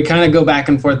 because we kind of go back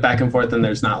and forth, and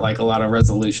there's not like a lot of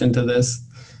resolution to this.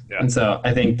 Yeah. And so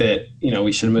I think that,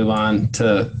 we should move on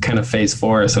to kind of phase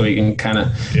 4 so we can kind of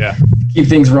keep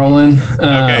things rolling.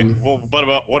 Okay. Well,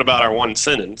 what about our one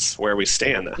sentence where we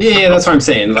stand? Yeah, that's what I'm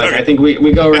saying. Like, okay. I think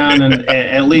we go around and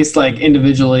at least like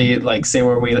individually, like say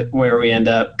where we end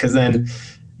up. Cause then,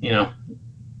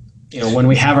 when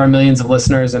we have our millions of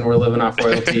listeners and we're living off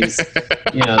royalties,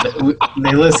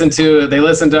 they listen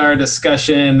to our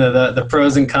discussion, the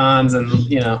pros and cons, and,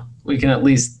 we can at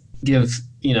least give,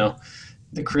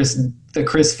 the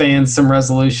Chris fans some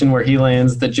resolution where he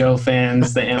lands, the Joe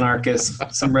fans, the anarchists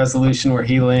some resolution where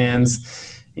he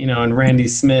lands, and Randy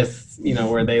Smith,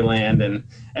 where they land, and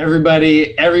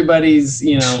everybody's,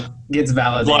 gets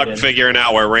validated. Good luck figuring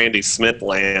out where Randy Smith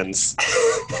lands.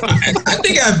 I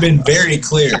think I've been very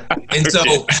clear, and so,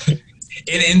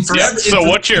 and for so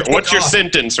what's your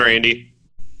sentence, Randy?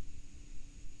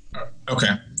 Okay,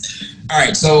 all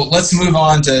right. So let's move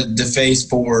on to phase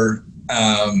 4.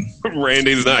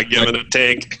 Randy's not giving a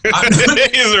take.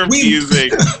 He's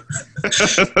refusing.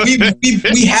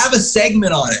 We have a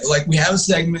segment on it. Like, we have a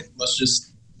segment.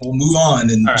 We'll move on.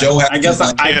 And right. Joe, I guess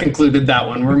I concluded that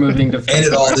one. We're moving to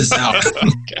edit all this out.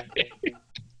 Okay.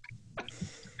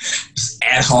 Just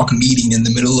ad hoc meeting in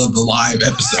the middle of the live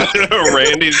episode.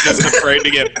 Randy's just afraid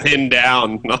to get pinned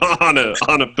down on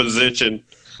a position.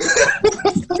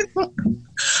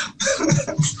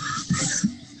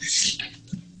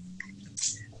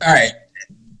 All right,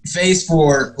 phase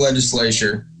 4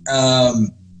 legislature. All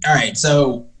right,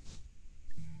 so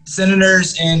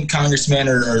senators and congressmen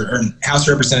or House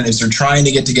representatives are trying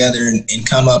to get together and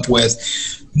come up with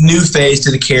new phase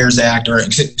to the CARES Act, or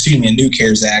excuse me, a new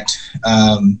CARES Act.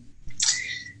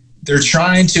 They're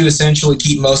trying to essentially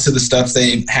keep most of the stuff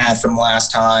they had from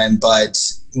last time, but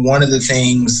one of the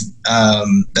things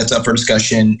that's up for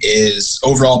discussion is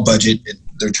overall budget.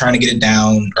 They're trying to get it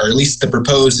down, or at least the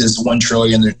proposed is $1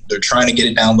 trillion. They're trying to get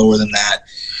it down lower than that.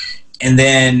 And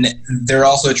then they're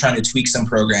also trying to tweak some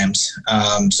programs.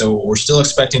 So we're still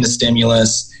expecting the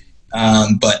stimulus,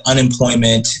 but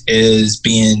unemployment is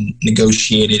being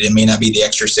negotiated. It may not be the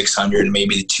extra 600, it may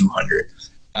be the 200.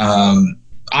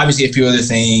 Obviously, a few other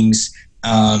things.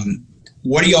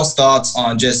 What are y'all's thoughts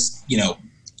on just,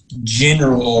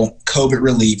 general COVID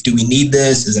relief? Do we need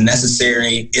this? Is it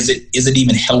necessary? Is it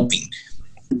even helping?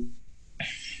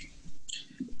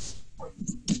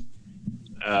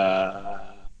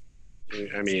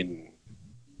 I mean,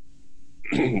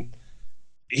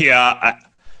 I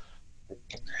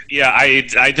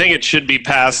think it should be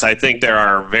passed. I think there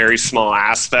are very small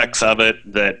aspects of it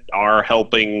that are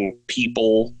helping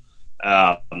people,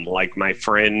 like my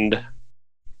friend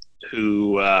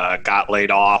who got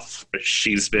laid off.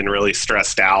 She's been really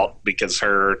stressed out because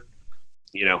her,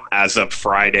 as of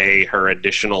Friday, her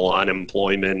additional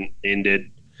unemployment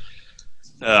ended.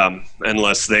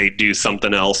 Unless they do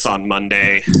something else on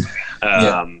Monday.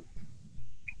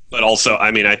 But also,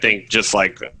 I mean, I think just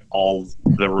like all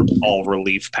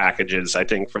relief packages, I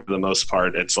think for the most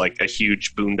part, it's like a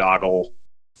huge boondoggle,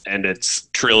 and it's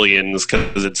trillions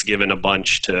because it's given a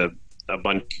bunch of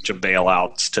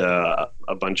bailouts to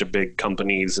a bunch of big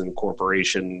companies and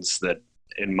corporations that,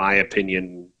 in my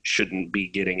opinion, shouldn't be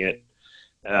getting it.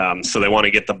 So they want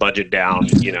to get the budget down.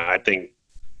 I think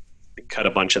cut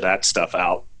a bunch of that stuff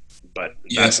out, but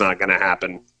that's not going to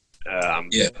happen.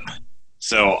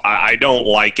 So I don't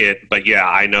like it, but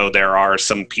I know there are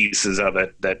some pieces of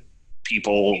it that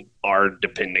people are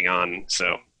depending on.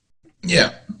 So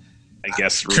I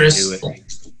guess Chris,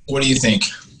 what do you think?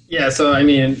 Yeah, so I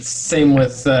mean, same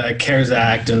with CARES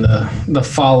Act and the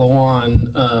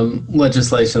follow-on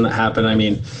legislation that happened. I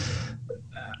mean,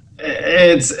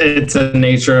 it's a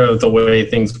nature of the way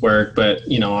things work, but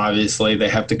obviously they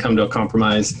have to come to a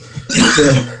compromise.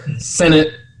 The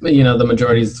Senate, the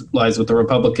majority lies with the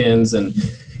Republicans, and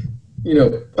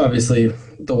obviously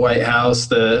the White House,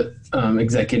 the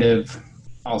executive,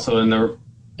 also in the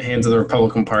hands of the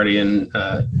Republican Party, and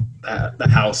the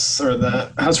House, or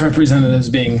the House Representatives,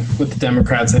 being with the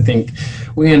Democrats. I think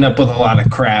we end up with a lot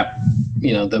of crap,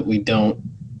 that we don't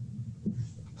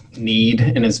need,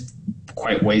 and is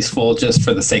quite wasteful just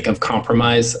for the sake of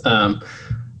compromise. On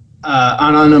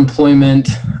unemployment,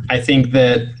 I think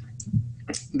that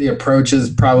the approach is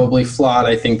probably flawed.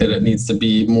 I think that it needs to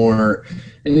be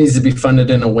funded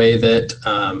in a way that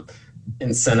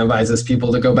incentivizes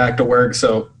people to go back to work.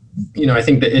 So I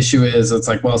think the issue is it's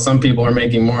like, well, some people are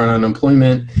making more on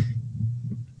unemployment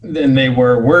than they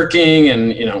were working,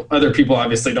 and other people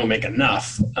obviously don't make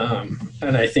enough.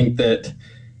 And I think that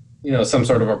some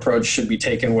sort of approach should be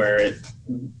taken where it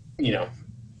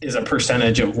is a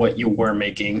percentage of what you were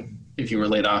making if you were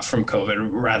laid off from COVID,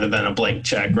 rather than a blank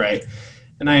check, right?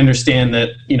 And I understand that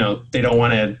they don't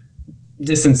want to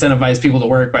disincentivize people to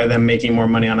work by them making more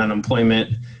money on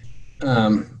unemployment.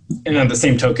 And at the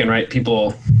same token, right,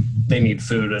 people, they need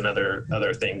food and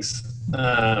other things.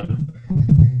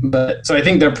 But so I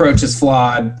think the approach is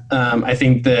flawed. I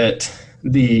think that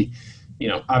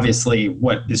obviously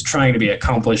what is trying to be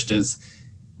accomplished is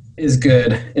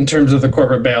good in terms of the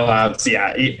corporate bailouts.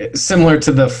 Yeah, similar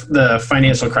to the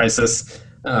financial crisis.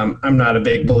 I'm not a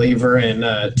big believer in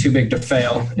too big to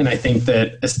fail, and I think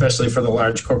that especially for the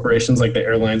large corporations like the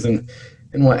airlines and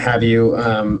what have you,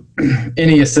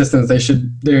 any assistance they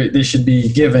should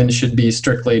be given should be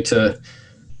strictly to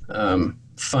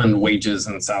fund wages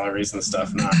and salaries and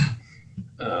stuff, not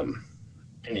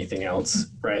anything else,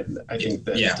 right? I think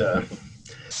that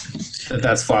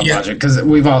that's flawed logic, because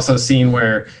we've also seen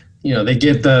where they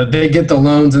get the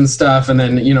loans and stuff, and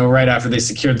then right after they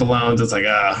secured the loans, it's like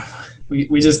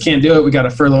we just can't do it. We got to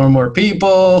furlough more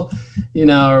people,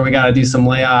 or we got to do some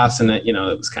layoffs, and it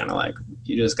was kind of like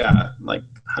you just got like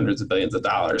hundreds of billions of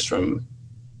dollars from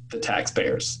the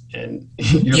taxpayers, and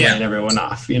you're laying everyone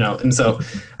off, And so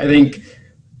I think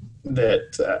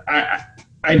that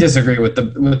I disagree with the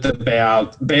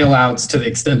bailouts to the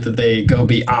extent that they go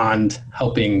beyond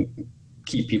helping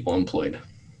keep people employed.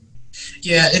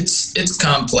 Yeah, it's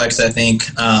complex. I think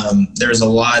there's a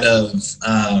lot of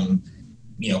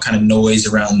kind of noise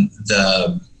around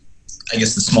the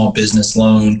small business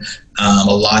loan. A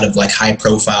lot of like high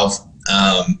profile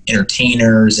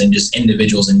entertainers and just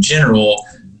individuals in general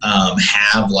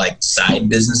have like side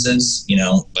businesses.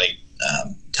 Like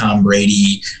Tom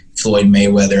Brady, Floyd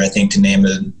Mayweather, I think, to name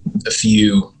a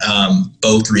few,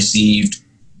 both received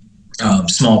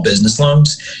small business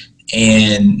loans,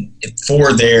 and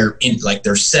for their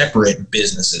separate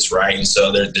businesses, right? And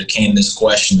so there came this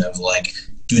question of like,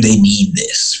 do they need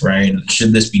this, right?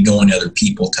 Should this be going to other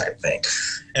people, type thing?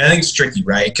 And I think it's tricky,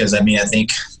 right? Because I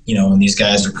think when these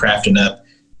guys are crafting up,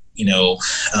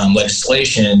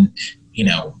 legislation,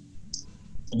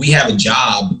 we have a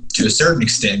job to a certain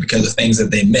extent because of things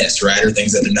that they miss, right? Or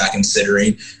things that they're not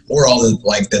considering, or all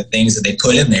the things that they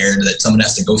put in there that someone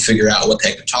has to go figure out what the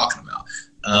heck they're talking about.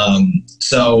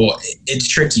 So it's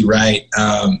tricky, right?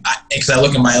 Because I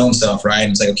look at my own self, right?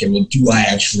 And it's like, okay, well, do I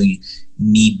actually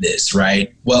need this,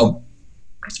 right? Well,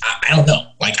 I don't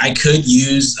know. Like I could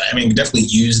definitely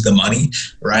use the money,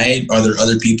 right? Are there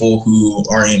other people who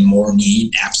are in more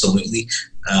need? Absolutely.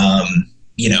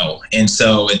 And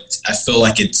so I feel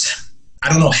like I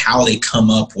don't know how they come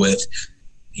up with,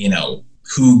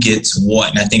 who gets what.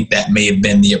 And I think that may have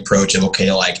been the approach of,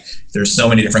 okay, like there's so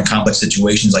many different complex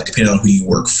situations, like depending on who you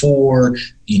work for,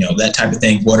 that type of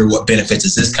thing. What benefits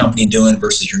is this company doing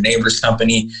versus your neighbor's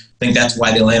company? I think that's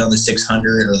why they land on the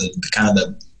 600 or the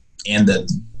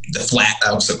flat, I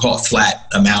also call it flat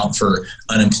amount for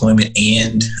unemployment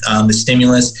and the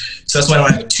stimulus. So that's why I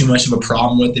don't have too much of a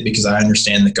problem with it, because I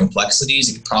understand the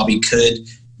complexities. It probably could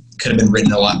have been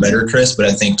written a lot better, Chris, but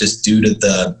I think just due to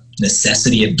the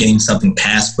necessity of getting something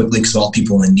passed quickly because of all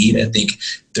people in need, I think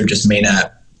there just may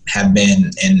not have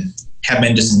been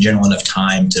just in general enough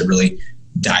time to really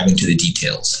dive into the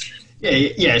details.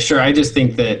 Yeah, sure. I just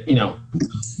think that,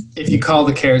 if you call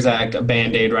the CARES Act a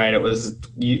Band-Aid, right, it was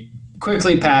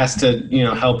quickly passed to,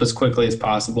 help as quickly as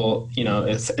possible.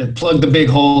 It plugged the big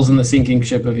holes in the sinking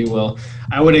ship, if you will.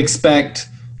 I would expect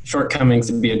shortcomings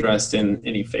to be addressed in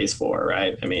any phase 4,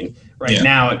 right?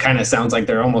 Now it kind of sounds like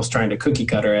they're almost trying to cookie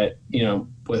cutter it,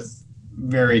 with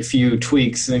very few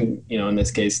tweaks, and, in this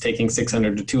case, taking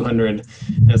 600 to 200.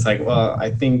 And it's like, well,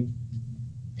 I think,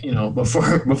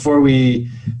 before we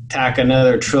tack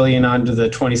another trillion onto the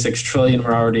 26 trillion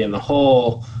we're already in the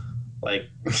hole, like,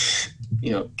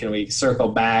 can we circle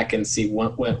back and see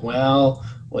what went well,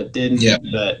 what didn't? Yeah.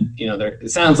 But,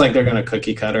 it sounds like they're going to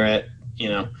cookie cutter it,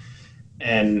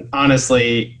 and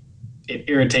honestly, it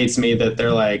irritates me that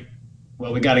they're like,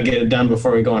 well, we got to get it done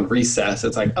before we go on recess.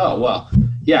 It's like, oh, well,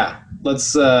 yeah,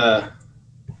 let's,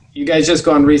 you guys just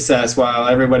go on recess while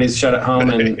everybody's shut at home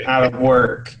and out of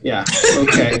work. Yeah.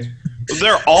 Okay.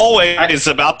 They're always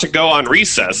about to go on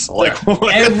recess. Like all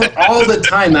the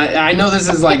time. I know this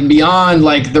is like beyond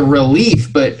like the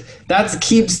relief, but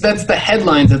that's the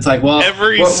headlines. It's like, well,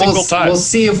 every single time. We'll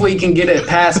see if we can get it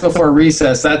passed before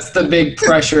recess. That's the big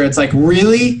pressure. It's like,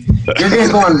 really? You're going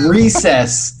to go on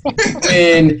recess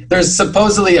when there's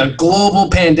supposedly a global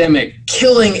pandemic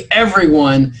killing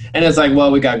everyone, and it's like,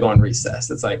 well, we got to go on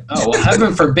recess. It's like, oh, well,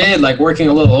 heaven forbid, like working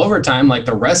a little overtime like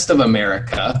the rest of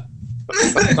America.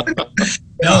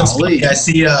 No, it's funny. I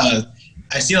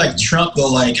see like Trump go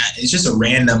like, it's just a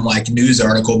random like news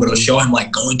article, but it'll show him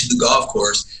like going to the golf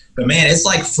course. But man, it's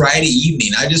like Friday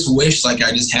evening. I just wish like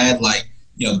I just had like,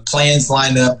 plans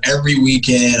lined up every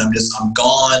weekend. I'm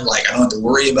gone. Like I don't have to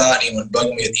worry about anyone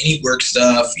bugging me with any work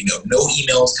stuff, no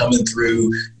emails coming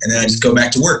through. And then I just go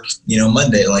back to work,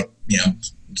 Monday, like,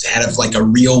 just have like a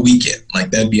real weekend. Like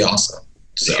that'd be awesome.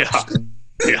 So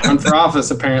Run for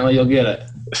office, apparently you'll get it.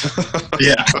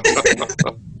 Yeah.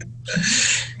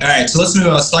 All right, so let's move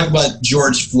on. Let's talk about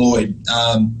George Floyd.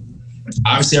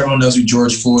 Obviously, everyone knows who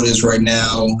George Floyd is right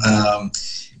now.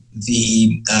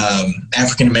 The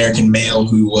African-American male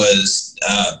who was,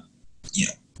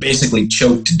 basically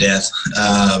choked to death,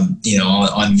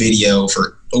 on video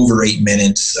for over 8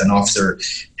 minutes. An officer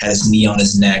had his knee on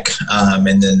his neck,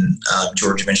 and then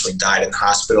George eventually died in the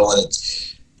hospital. And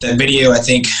that video, I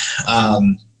think, I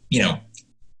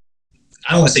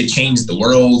don't want to say changed the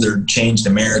world or changed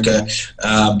America,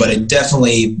 but it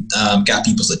definitely got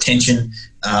people's attention.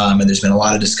 And there's been a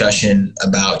lot of discussion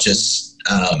about just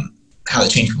how to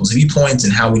change people's viewpoints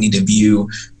and how we need to view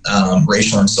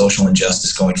racial and social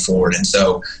injustice going forward. And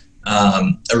so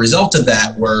a result of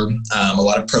that were a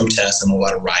lot of protests and a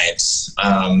lot of riots.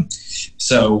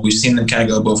 So we've seen them kind of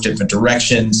go both different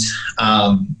directions.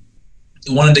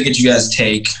 Wanted to get you guys'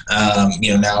 take,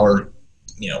 now we're,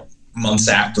 months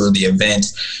after the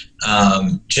event,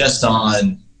 just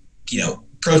on,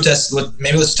 protests.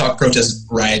 Maybe let's talk protest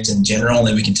riots in general, and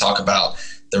then we can talk about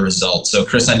the results. So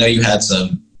Chris, I know you had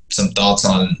some thoughts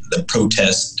on the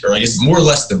protest, or I guess more or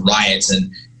less the riots,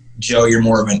 and Joe, you're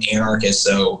more of an anarchist,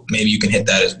 so maybe you can hit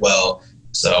that as well.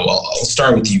 So I'll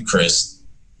start with you, Chris.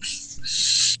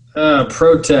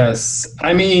 Protests.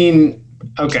 I mean,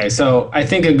 okay, so I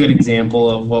think a good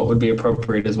example of what would be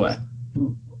appropriate is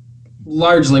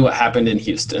largely what happened in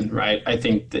Houston, right? I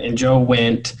think, and Joe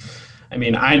went. I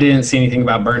mean, I didn't see anything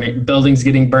about buildings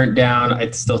getting burnt down.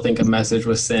 I still think a message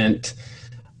was sent.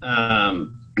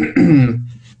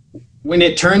 When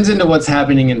it turns into what's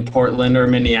happening in Portland or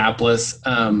Minneapolis,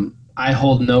 I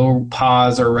hold no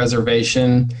pause or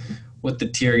reservation with the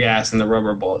tear gas and the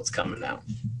rubber bullets coming out.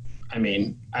 I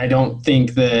mean, I don't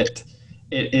think that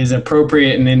it is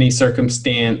appropriate in any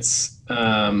circumstance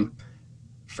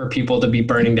for people to be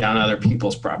burning down other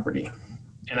people's property.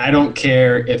 And I don't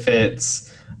care if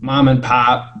it's mom and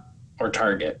pop or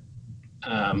Target,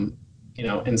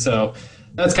 and so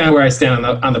that's kind of where I stand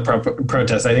on the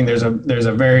protest. I think there's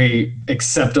a very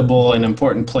acceptable and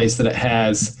important place that it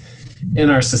has in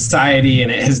our society,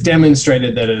 and it has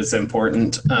demonstrated that it is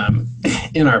important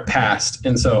in our past.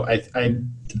 And so I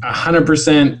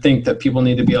 100% think that people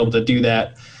need to be able to do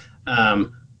that.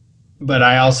 But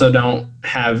I also don't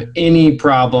have any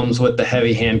problems with the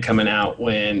heavy hand coming out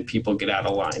when people get out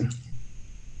of line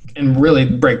and really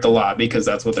break the law, because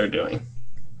that's what they're doing.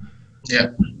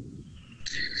 Yeah.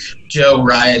 Joe,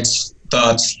 riots,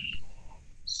 thoughts?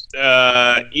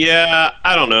 Yeah,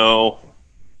 I don't know.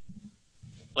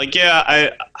 Like,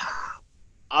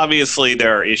 obviously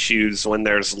there are issues when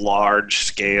there's large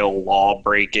scale law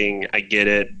breaking. I get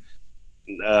it.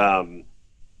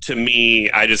 To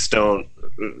me, I just don't.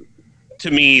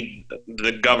 To me,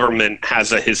 the government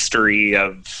has a history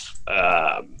of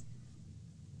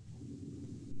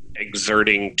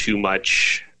exerting too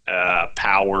much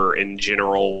power in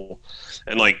general.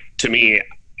 And like, to me,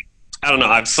 I don't know,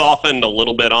 I've softened a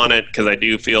little bit on it, because I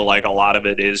do feel like a lot of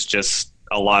it is just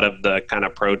a lot of the kind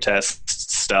of protest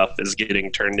stuff is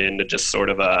getting turned into just sort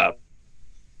of a,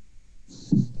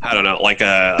 I don't know, like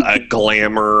a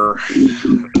glamour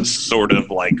sort of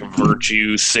like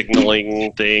virtue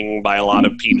signaling thing by a lot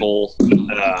of people.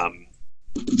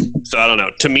 So I don't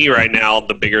know. To me right now,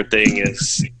 the bigger thing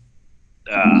is,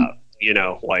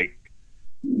 like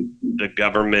the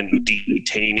government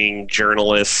detaining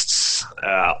journalists,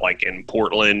 like in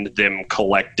Portland, them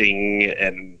collecting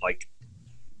and like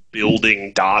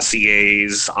building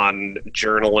dossiers on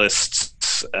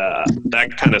journalists.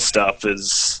 That kind of stuff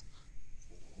is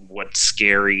what's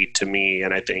scary to me,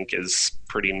 and I think is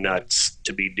pretty nuts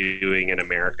to be doing in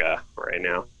America right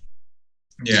now.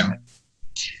 Yeah,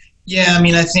 I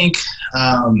mean, I think,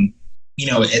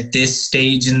 at this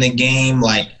stage in the game,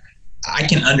 like, I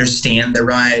can understand the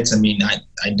riots. I mean, I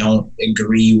don't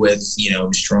agree with,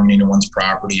 destroying anyone's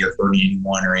property or hurting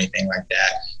anyone or anything like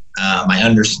that. I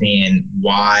understand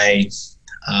why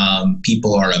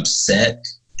people are upset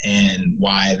and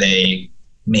why they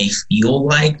may feel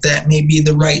like that may be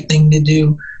the right thing to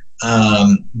do.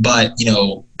 But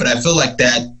I feel like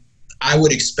that I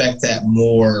would expect that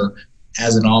more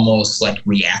as an almost like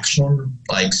reaction.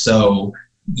 Like, so,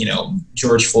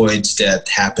 George Floyd's death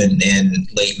happened in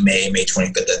late May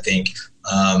 25th, I think.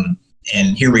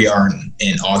 And here we are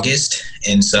in August.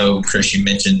 And so, Chris, you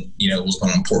mentioned, what's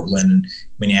going on in Portland,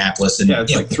 Minneapolis, and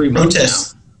it's like 3 months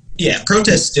protests. now. Yeah,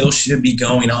 protests still should be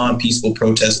going on, peaceful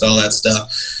protests, all that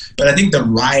stuff. But I think the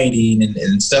rioting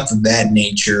and stuff of that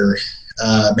nature,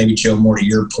 maybe Joe, more to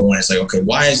your point, it's like, okay,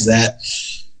 why is that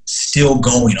still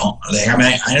going on? Like,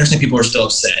 I understand people are still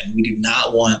upset, and we do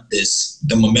not want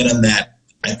the momentum that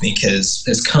I think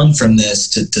has come from this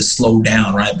to slow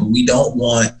down, right? But we don't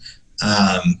want,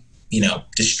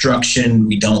 destruction.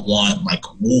 We don't want like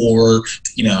war.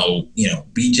 We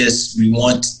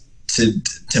want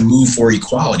to move for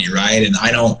equality, right? And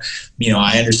I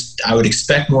would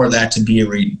expect more of that to be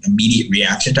immediate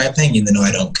reaction type thing, even though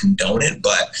I don't condone it.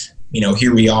 But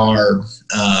here we are,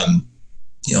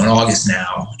 in August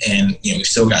now, and we've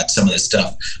still got some of this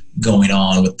stuff going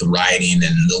on with the rioting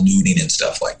and the looting and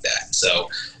stuff like that. So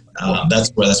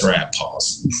that's where I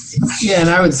pause. Yeah, and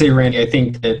I would say, Randy, I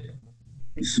think that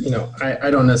I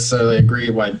don't necessarily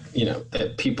agree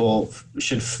that people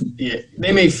should.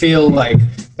 They may feel like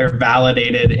they're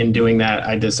validated in doing that.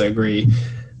 I disagree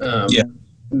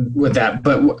with that.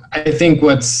 But I think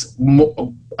what's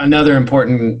another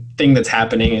important thing that's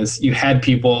happening is you had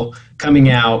people coming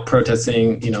out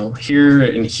protesting, here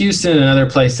in Houston and other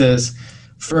places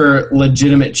for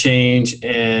legitimate change,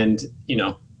 and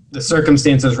the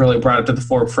circumstances really brought it to the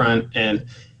forefront, and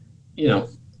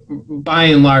by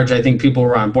and large, I think people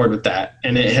were on board with that.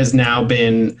 And it has now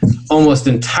been almost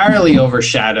entirely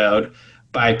overshadowed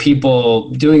by people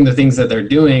doing the things that they're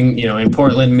doing, in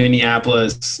Portland,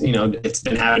 Minneapolis, it's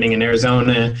been happening in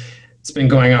Arizona. It's been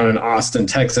going on in Austin,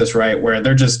 Texas, right, where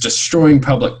they're just destroying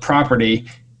public property.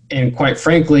 And quite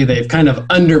frankly, they've kind of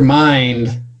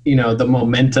undermined, the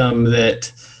momentum that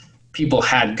people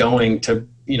had going to,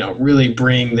 really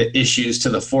bring the issues to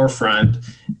the forefront,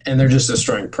 and they're just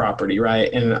destroying property,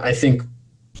 right? And I think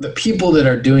the people that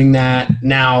are doing that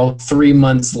now, 3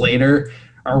 months later,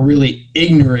 are really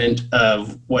ignorant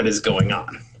of what is going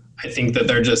on. I think that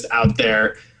they're just out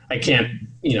there. I can't,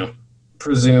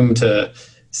 presume to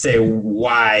say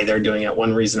why they're doing it,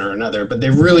 one reason or another, but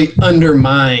they've really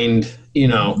undermined,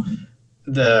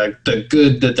 the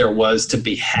good that there was to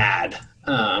be had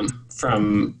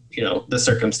from the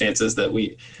circumstances that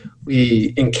we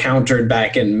encountered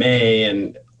back in May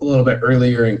and a little bit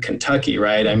earlier in Kentucky,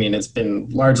 right? I mean, it's been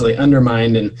largely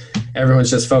undermined, and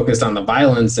everyone's just focused on the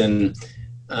violence, and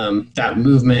that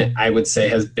movement, I would say,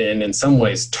 has been in some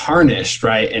ways tarnished,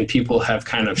 right? And people have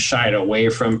kind of shied away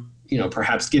from,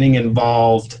 perhaps getting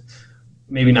involved,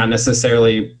 maybe not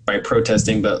necessarily by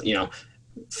protesting, but,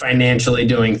 financially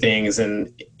doing things. And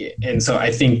so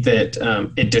I think that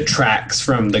it detracts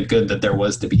from the good that there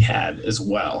was to be had as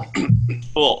well.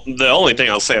 Well, the only thing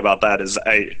I'll say about that is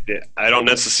I don't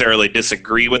necessarily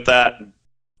disagree with that,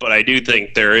 but I do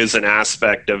think there is an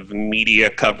aspect of media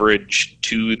coverage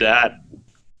to that.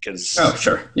 Oh,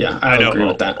 sure. Yeah, I agree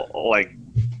with that. Like,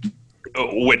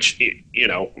 which,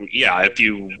 if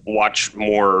you watch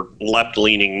more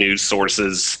left-leaning news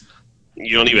sources,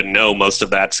 you don't even know most of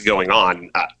that's going on.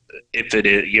 If it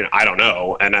is, I don't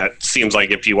know. And it seems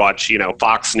like if you watch,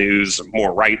 Fox News,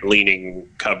 more right-leaning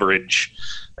coverage,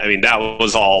 I mean, that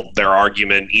was all their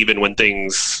argument, even when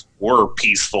things were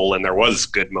peaceful and there was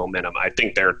good momentum. I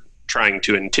think they're trying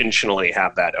to intentionally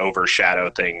have that overshadow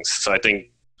things. So I think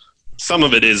some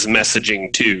of it is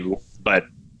messaging too, but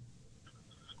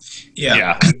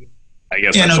yeah I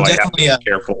guess that's why you have to be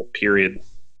careful, period.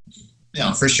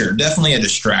 Yeah, for sure. Definitely a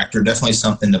distractor, definitely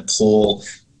something to pull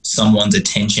someone's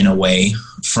attention away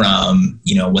from,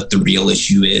 what the real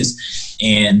issue is.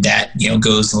 And that,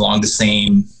 goes along the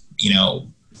same,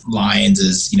 lines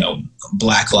as,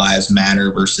 Black Lives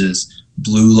Matter versus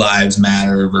Blue Lives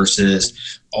Matter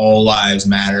versus All Lives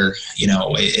Matter.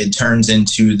 It turns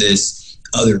into this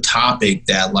other topic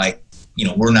that,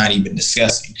 we're not even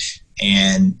discussing.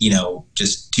 And,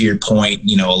 just to your point,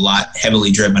 a lot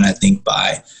heavily driven, I think,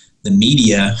 by the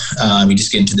media. You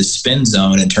just get into this spin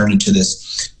zone and turn into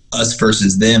this us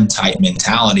versus them type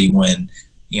mentality when,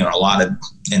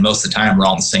 and most of the time we're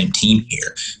all on the same team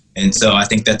here. And so I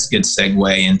think that's a good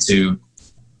segue into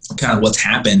kind of what's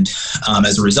happened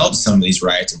as a result of some of these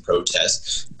riots and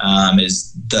protests,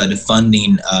 is the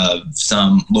defunding of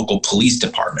some local police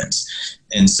departments.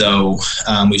 And so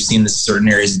we've seen this in certain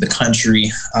areas of the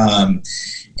country.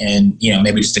 And,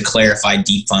 maybe just to clarify,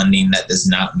 defunding, that does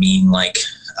not mean like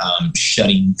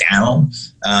shutting down.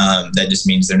 That just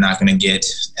means they're not going to get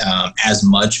as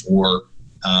much or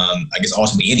I guess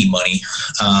ultimately any money,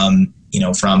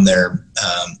 from their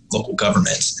local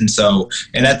governments. And so,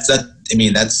 and that's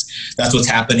what's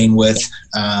happening with,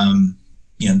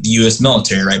 the U.S.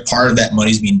 military, right? Part of that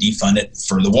money is being defunded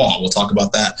for the wall. We'll talk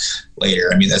about that later.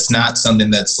 I mean, that's not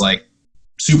something that's like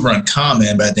super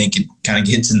uncommon, but I think it kind of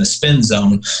gets in the spin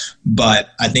zone. But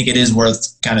I think it is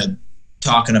worth kind of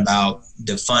talking about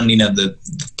the funding of the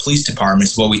police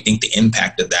departments, what we think the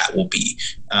impact of that will be.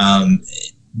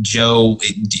 Joe,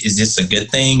 is this a good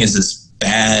thing? Is this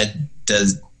bad?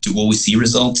 Will we see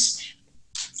results?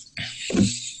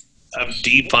 Of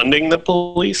defunding the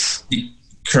police?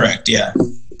 Correct, yeah.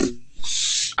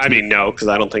 I mean, no, because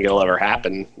I don't think it'll ever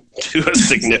happen to a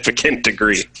significant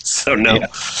degree. So no. Yeah.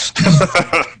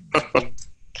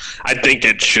 I think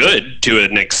it should to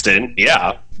an extent,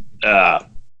 yeah.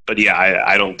 But yeah,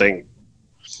 I don't think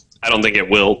it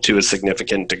will to a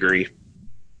significant degree.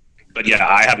 But yeah,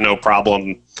 I have no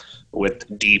problem with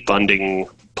defunding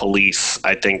police.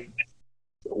 I think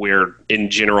we're in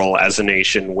general as a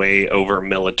nation way over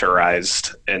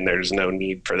militarized, and there's no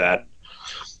need for that.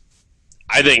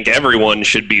 I think everyone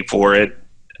should be for it.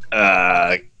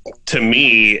 To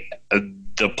me,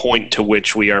 the point to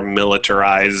which we are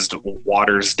militarized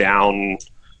waters down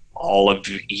all of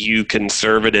you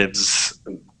conservatives'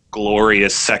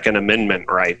 glorious Second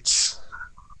Amendment rights.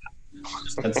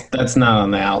 That's not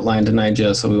on the outline tonight,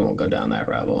 Joe, so we won't go down that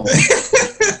rabbit hole.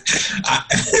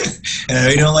 And I know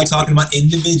you don't like talking about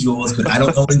individuals, but I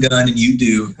don't own a gun and you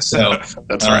do. So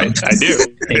that's right, I do.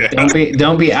 Hey,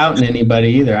 don't be outing anybody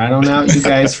either. I don't out you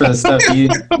guys for the stuff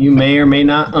you may or may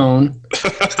not own.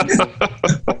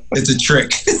 It's a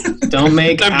trick. Don't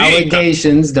make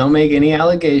allegations. Don't make any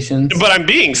allegations. But I'm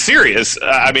being serious.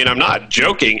 I mean, I'm not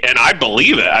joking, and I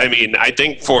believe it. I mean, I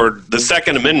think for the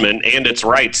Second Amendment and its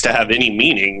rights to have any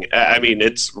meaning, I mean,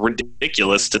 it's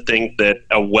ridiculous to think that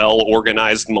a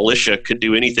well-organized militia could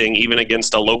do anything, even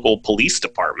against a local police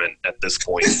department at this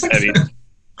point. I mean,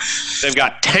 they've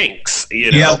got tanks,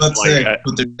 Yeah, let's say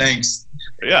with their tanks.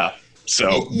 Yeah.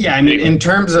 So. Yeah, I mean, in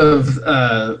terms of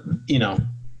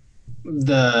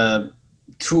the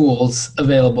tools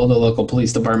available to local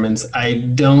police departments, I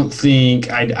don't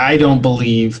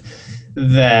believe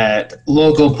that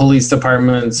local police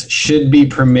departments should be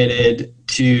permitted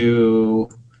to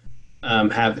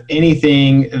have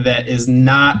anything that is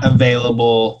not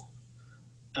available,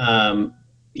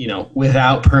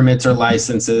 without permits or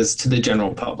licenses to the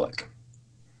general public.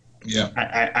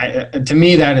 Yeah. To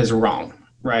me, that is wrong,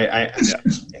 right?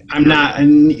 I'm not,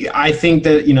 and I think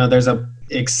that, there's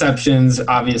exceptions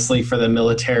obviously for the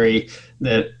military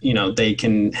that, they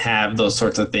can have those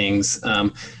sorts of things.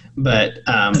 But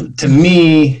to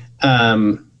me,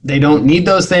 they don't need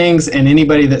those things. And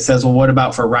anybody that says, well, what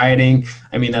about for rioting?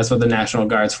 I mean, that's what the National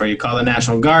Guard's for. You call the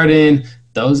National Guard in,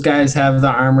 those guys have the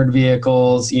armored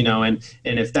vehicles, and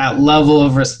if that level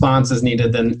of response is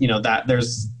needed, then, that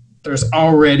there's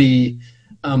already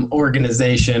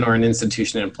organization or an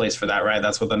institution in place for that, right?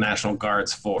 That's what the National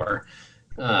Guard's for.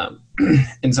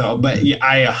 And so, but yeah,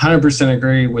 I 100%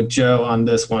 agree with Joe on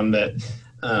this one that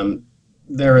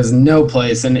there is no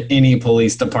place in any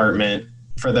police department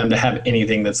for them to have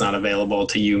anything that's not available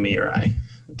to you, me, or I,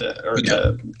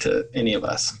 to any of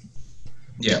us.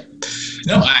 Yeah.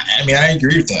 No, I mean, I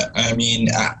agree with that. I mean,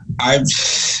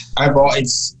 I've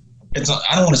always, I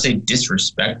don't want to say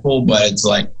disrespectful, but it's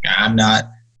like, I'm not,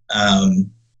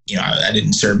 I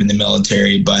didn't serve in the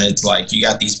military, but it's like you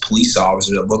got these police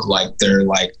officers that look like they're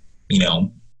like,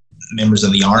 members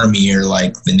of the Army or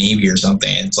like the Navy or something.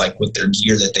 It's like with their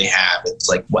gear that they have, it's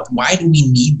like, why do we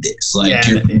need this? Like,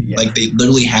 like they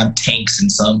literally have tanks in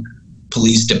some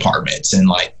police departments and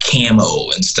like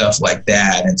camo and stuff like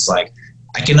that. And it's like,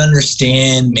 I can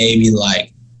understand maybe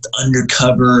like the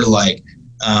undercover, like,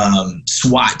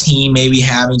 SWAT team maybe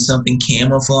having something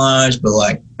camouflage, but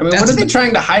like, I mean, what are they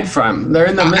trying to hide from? They're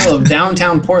in the middle of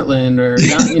downtown Portland or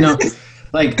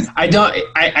like,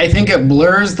 I think it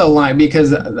blurs the line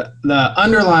because the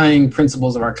underlying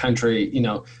principles of our country,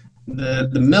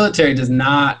 the military does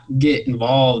not get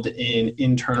involved in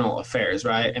internal affairs,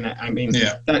 right? And I mean,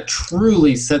 that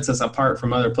truly sets us apart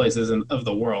from other places of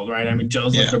the world, right? I mean,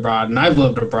 Joe's lived abroad and I've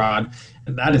lived abroad,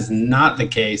 and that is not the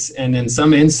case. And in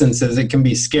some instances, it can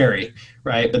be scary,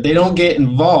 right? But they don't get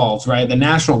involved, right? The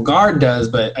National Guard does,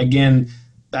 but again,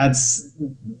 that's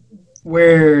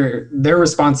where their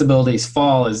responsibilities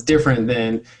fall is different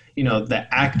than, the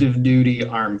active duty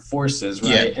armed forces,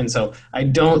 right? Yeah. And so I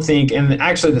don't think, and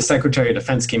actually the Secretary of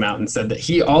Defense came out and said that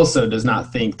he also does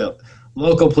not think that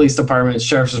local police departments,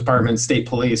 sheriff's departments, state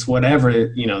police,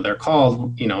 whatever, they're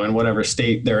called, in whatever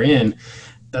state they're in,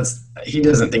 he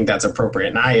doesn't think that's appropriate.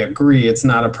 And I agree, it's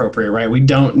not appropriate, right? We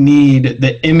don't need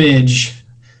the image,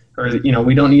 or,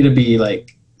 we don't need to be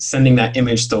like sending that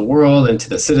image to the world and to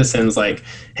the citizens, like,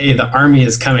 hey, the army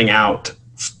is coming out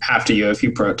after you if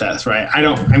you protest, right?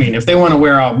 If they want to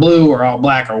wear all blue or all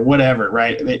black or whatever,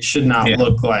 right? It should not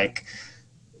look like,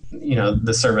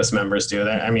 the service members do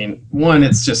that. One,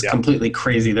 it's just completely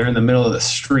crazy. They're in the middle of the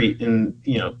street in,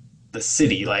 the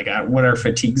city. Like, what are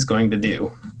fatigues going to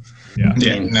do? Yeah.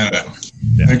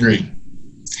 I agree.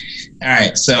 All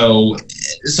right. So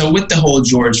with the whole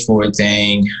George Floyd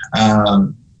thing,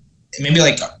 maybe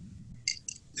like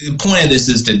the point of this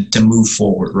is to move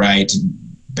forward, right?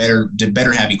 To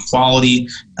better have equality,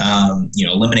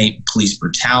 eliminate police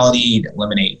brutality,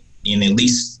 eliminate, at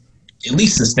least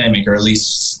systemic, or at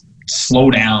least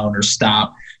slow down or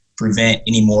stop, prevent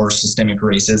any more systemic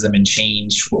racism, and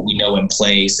change what we know in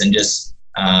place, and just,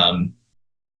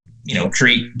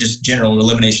 create just general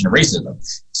elimination of racism.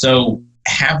 So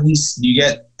I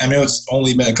know it's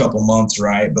only been a couple months,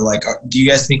 right? But like, do you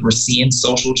guys think we're seeing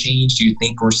social change? Do you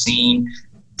think we're seeing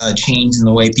a change in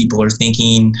the way people are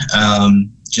thinking,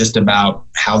 just about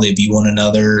how they view one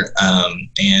another,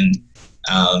 and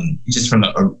just from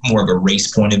more of a race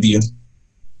point of view?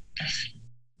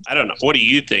 I don't know. What do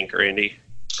you think, Randy?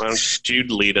 Why don't you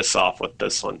lead us off with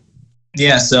this one?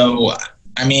 Yeah, so,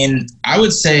 I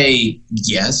would say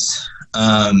yes,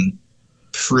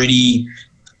 pretty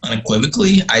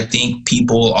unequivocally. I think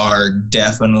people are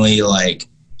definitely like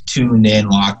tuned in,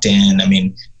 locked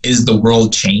in. Is the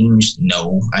world changed?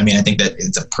 No. I think that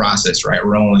it's a process, right?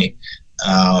 We're only,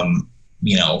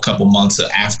 a couple months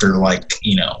after, like,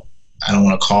 I don't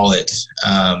want to call it,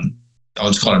 I'll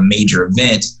just call it a major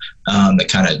event that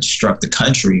kind of struck the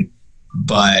country.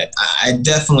 But I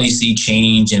definitely see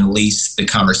change in at least the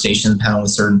conversations I'm having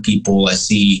with certain people. I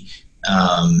see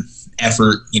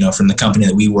effort, from the company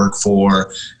that we work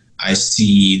for. I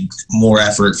see more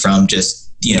effort from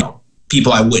just,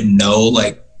 people I wouldn't know,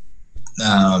 like,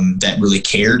 that really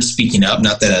cared, speaking up.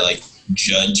 Not that I like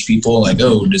judge people, like,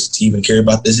 oh, does he even care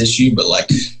about this issue? But like,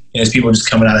 it's people just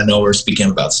coming out of nowhere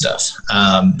speaking about stuff.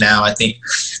 Now, I think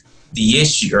the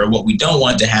issue, or what we don't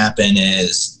want to happen,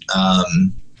 is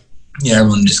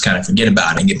everyone just kind of forget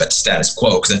about it and get back to status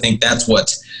quo. Because I think that's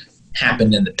what's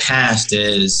happened in the past.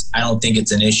 Is I don't think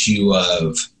it's an issue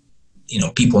of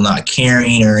people not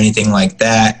caring or anything like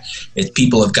that. It's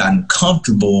people have gotten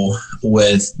comfortable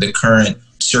with the current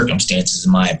circumstances,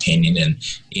 in my opinion, and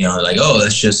like, oh,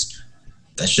 that's just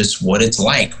what it's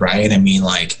like, right?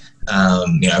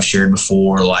 I've shared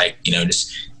before, like,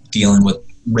 just dealing with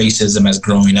racism as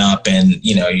growing up, and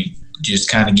you just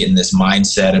kind of get in this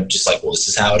mindset of just like, well, this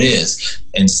is how it is,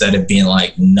 instead of being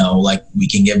like, no, like, we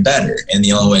can get better, and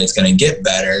the only way it's going to get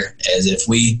better is if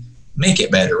we make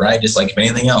it better, right? Just like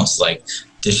anything else, like,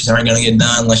 dishes aren't going to get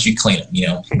done unless you clean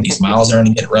them. These miles aren't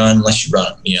going to get run unless you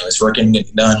run them. This work isn't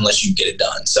get done unless you get it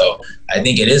done. So I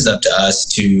think it is up to us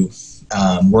to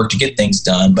work to get things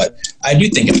done. But I do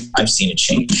think I've seen a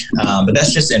change. But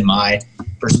that's just in my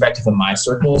perspective, in my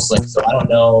circles. Like, so I don't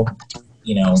know,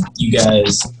 you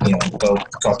guys, both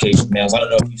Caucasian males, I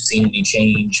don't know if you've seen any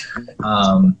change in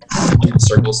the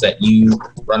circles that you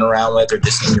run around with, or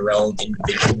just in your own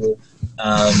individual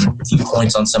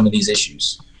viewpoints on some of these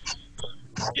issues.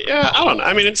 Yeah, I don't know.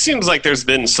 It seems like there's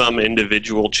been some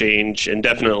individual change, and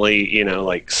definitely,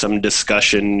 like, some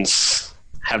discussions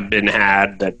have been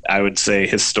had that I would say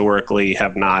historically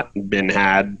have not been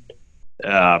had,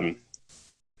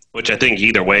 which I think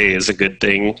either way is a good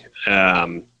thing. I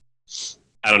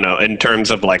don't know. In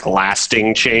terms of like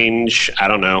lasting change, I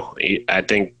don't know. I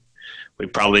think we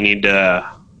probably need to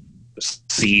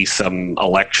see some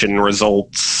election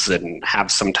results and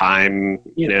have some time,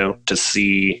 to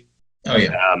see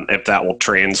if that will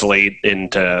translate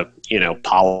into,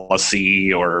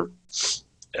 policy or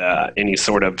any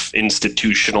sort of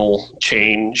institutional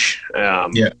change.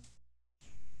 But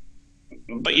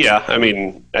yeah,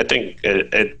 I think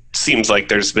it seems like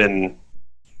there's been,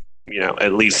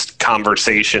 at least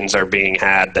conversations are being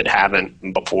had that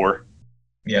haven't before.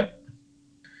 Yep.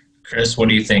 Chris, what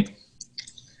do you think?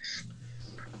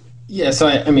 Yeah, so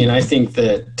I think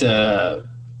that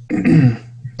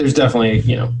there's definitely,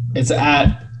 it's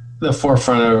at the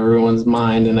forefront of everyone's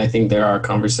mind, and I think there are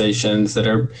conversations that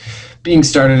are being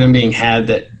started and being had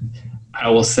that I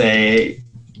will say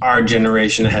our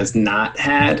generation has not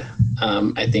had.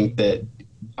 I think that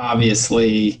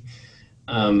obviously,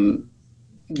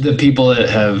 the people that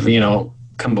have,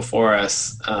 come before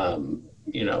us,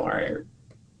 our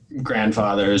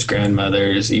grandfathers,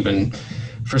 grandmothers, even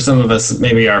for some of us,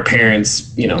 maybe our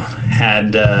parents,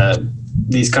 had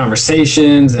these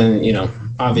conversations and,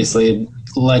 obviously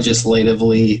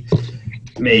legislatively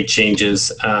made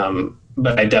changes.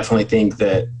 But I definitely think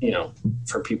that,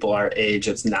 for people our age,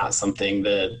 it's not something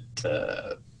that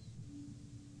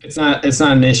it's not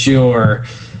an issue, or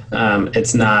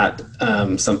it's not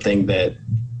something that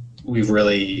we've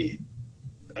really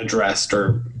addressed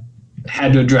or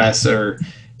had to address, or,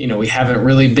 we haven't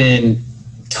really been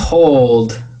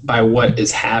told by what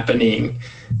is happening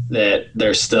that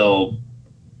there's still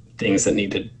things that need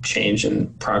to change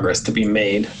and progress to be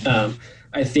made.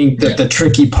 I think that the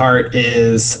tricky part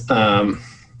is the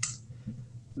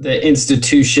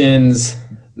institutions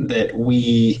that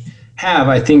we have.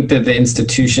 I think that the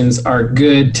institutions are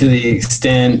good to the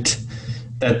extent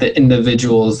that the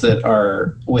individuals that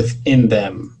are within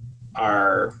them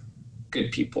are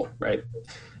good people, right?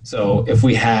 So if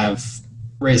we have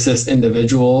racist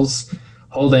individuals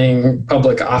holding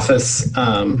public office,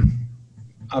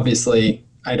 obviously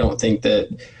I don't think that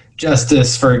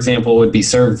justice, for example, would be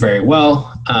served very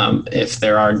well if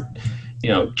there are,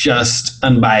 just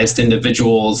unbiased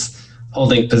individuals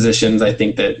holding positions. I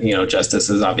think that, justice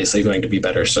is obviously going to be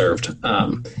better served.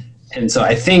 And so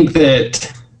I think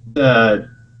that the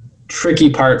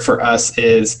tricky part for us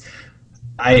is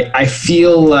I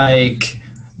feel like,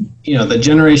 the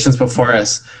generations before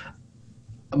us,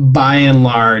 by and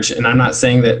large, and I'm not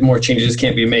saying that more changes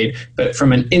can't be made, but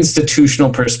from an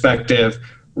institutional perspective,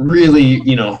 really,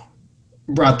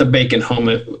 brought the bacon home,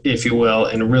 if you will,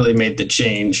 and really made the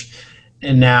change.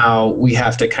 And now we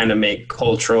have to kind of make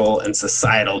cultural and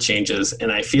societal changes.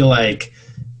 And I feel like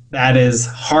that is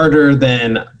harder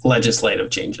than legislative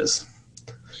changes.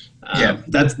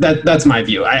 That's my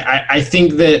view. I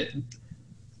think that,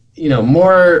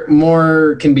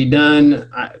 more can be done.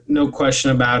 No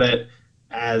question about it,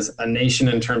 as a nation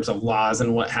in terms of laws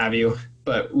and what have you.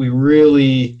 But we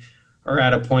really are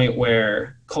at a point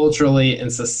where culturally and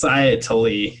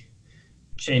societally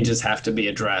changes have to be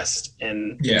addressed.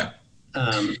 And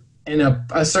and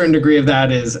a certain degree of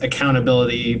that is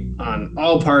accountability on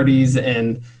all parties.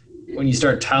 And when you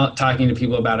start talking to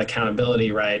people about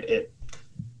accountability, right,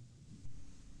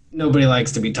 nobody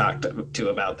likes to be talked to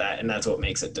about that, and that's what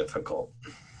makes it difficult.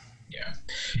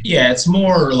 Yeah, it's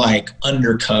more like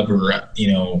undercover,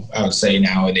 I would say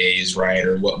nowadays, right,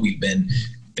 or what we've been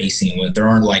facing with. There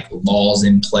aren't like laws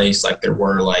in place like there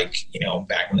were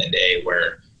back in the day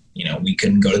where, we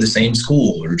couldn't go to the same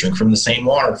school or drink from the same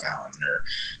water fountain or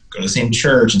go to the same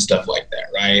church and stuff like that,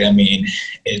 right? I mean,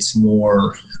 it's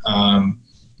more,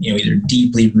 either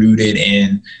deeply rooted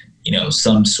in,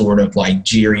 some sort of like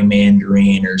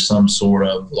gerrymandering or some sort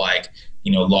of like,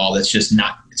 law that's just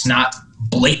it's not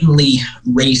blatantly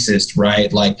racist,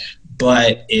 right?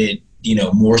 But it,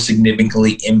 more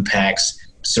significantly impacts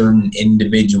certain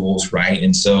individuals, right?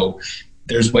 And so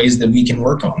there's ways that we can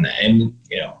work on that. And,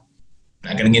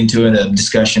 not going to get into a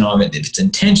discussion on it if it's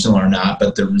intentional or not,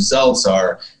 but the results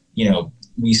are,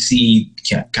 we see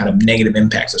kind of negative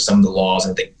impacts of some of the laws.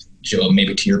 I think, Joe,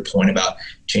 maybe to your point about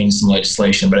changing some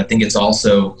legislation, but I think it's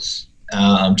also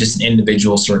just in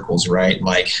individual circles, right?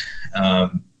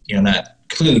 Not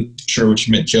clearly sure what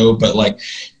you meant, Joe, but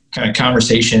kind of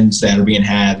conversations that are being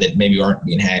had that maybe aren't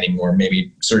being had anymore.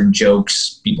 Maybe certain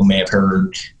jokes people may have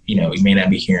heard, you may not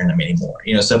be hearing them anymore,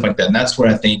 stuff like that. And that's what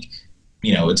I think,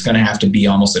 it's going to have to be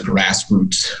almost a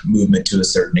grassroots movement to a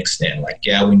certain extent.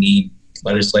 We need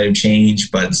legislative change,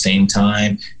 but at the same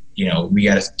time, we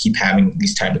got to keep having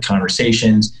these type of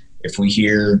conversations. If we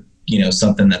hear,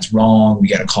 something that's wrong, we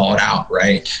got to call it out,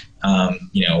 right?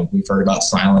 We've heard about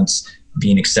silence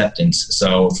being acceptance.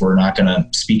 So if we're not going to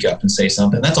speak up and say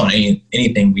something, that's on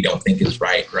anything we don't think is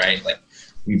right?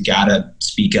 We've got to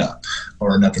speak up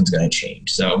or nothing's going to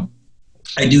change. So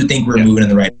I do think we're moving in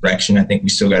the right direction. I think we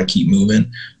still got to keep moving,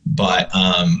 but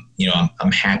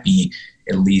I'm happy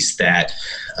at least that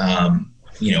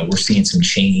we're seeing some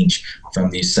change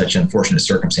from these such unfortunate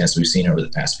circumstances we've seen over the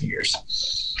past few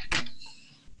years.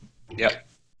 Yep.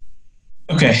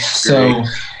 Okay, so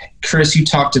Chris, you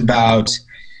talked about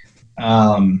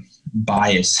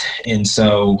bias, and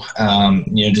so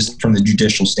just from the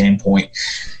judicial standpoint.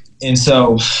 And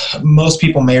so most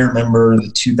people may remember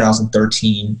the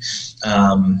 2013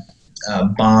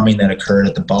 bombing that occurred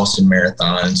at the Boston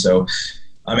Marathon. So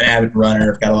I'm an avid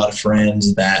runner. I've got a lot of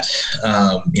friends that,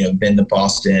 been to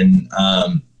Boston.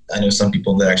 I know some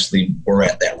people that actually were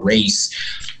at that race.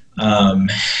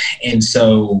 And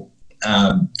so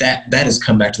that has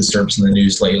come back to the surface in the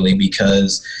news lately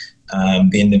because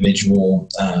the individual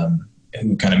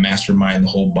who kind of masterminded the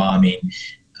whole bombing.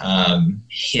 A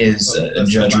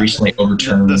judge recently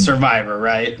overturned the survivor,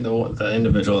 right? The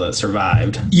individual that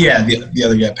survived. Yeah, the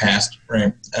other guy passed,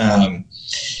 right?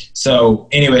 So,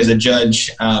 anyways, a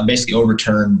judge basically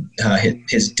overturned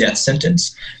his death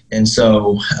sentence, and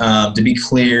so to be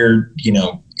clear,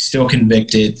 still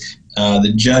convicted.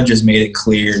 The judge has made it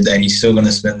clear that he's still going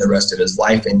to spend the rest of his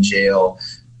life in jail.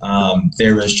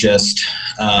 There was just,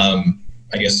 I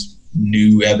guess,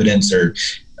 new evidence or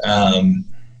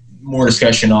more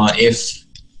discussion on if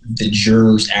the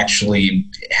jurors actually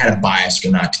had a bias or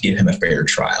not to give him a fair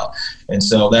trial. And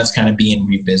so that's kind of being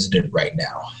revisited right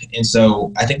now. And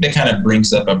so I think that kind of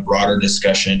brings up a broader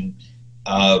discussion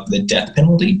of the death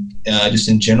penalty, just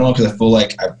in general, because I feel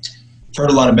like I've heard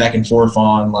a lot of back and forth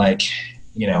on why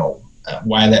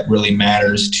that really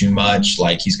matters too much,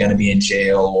 like he's going to be in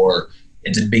jail, or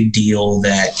it's a big deal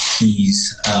that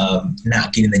he's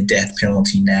not getting the death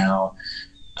penalty now.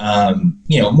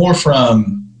 More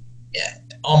from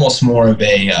almost more of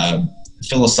a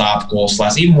philosophical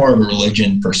 / even more of a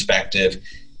religion perspective.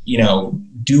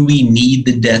 Do we need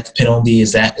the death penalty?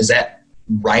 Is that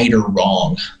right or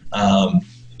wrong?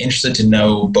 Interested to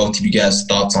know both of you guys'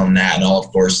 thoughts on that, and I'll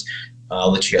of course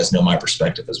let you guys know my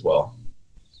perspective as well.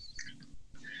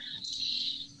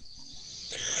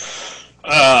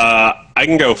 I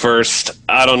can go first.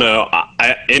 I don't know.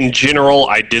 In general,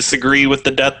 I disagree with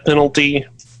the death penalty.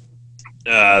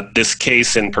 This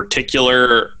case in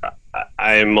particular,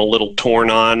 I'm a little torn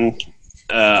on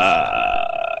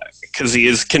because he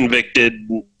is convicted,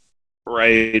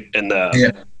 right? And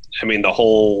the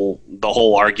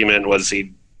whole argument was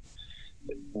he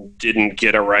didn't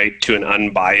get a right to an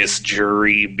unbiased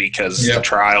jury because the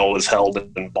trial was held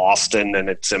in Boston, and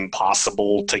it's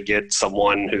impossible to get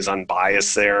someone who's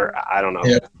unbiased there. I don't know.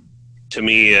 Yeah. To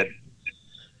me, at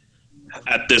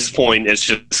this point, it's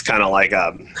just kind of like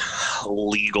a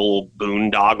legal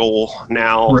boondoggle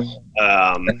now.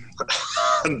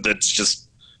 That's just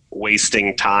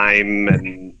wasting time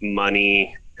and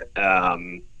money.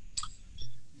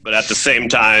 But at the same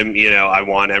time, I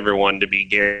want everyone to be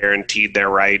guaranteed their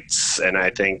rights. And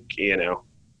I think,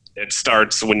 it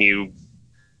starts when you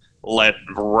let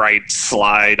rights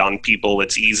slide on people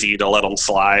it's easy to let them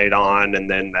slide on. And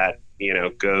then that,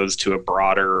 goes to a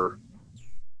broader,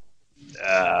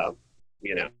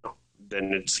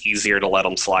 then it's easier to let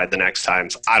them slide the next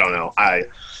time. So I don't know.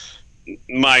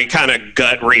 My kind of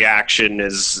gut reaction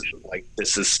is like,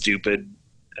 this is stupid.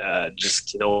 Just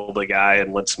kill the guy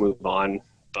and let's move on.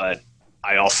 But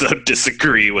I also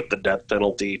disagree with the death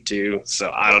penalty too.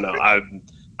 So I don't know.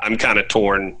 I'm kind of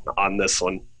torn on this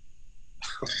one.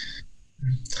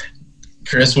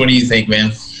 Chris, what do you think,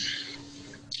 man?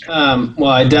 Well,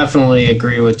 I definitely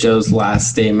agree with Joe's last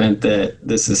statement that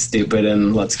this is stupid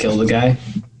and let's kill the guy.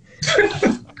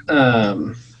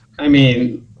 I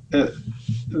mean,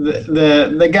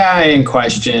 the guy in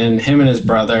question, him and his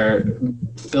brother,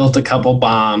 built a couple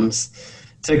bombs,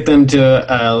 took them to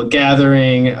a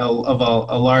gathering of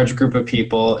a large group of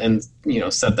people, and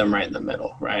set them right in the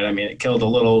middle. Right? I mean, it killed a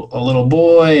little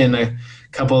boy and a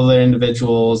couple other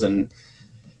individuals, and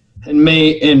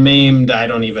maimed I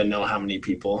don't even know how many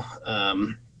people.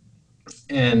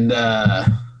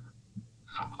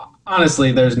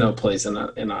 Honestly, there's no place in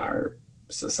our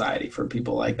society for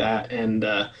people like that, and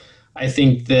I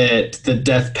think that the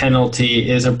death penalty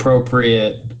is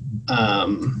appropriate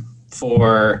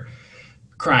for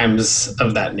crimes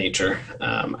of that nature.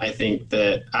 I think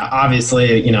that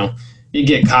obviously, you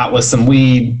get caught with some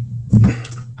weed,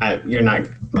 you're not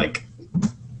like,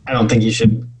 I don't think you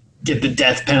should get the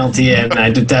death penalty, and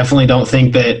I definitely don't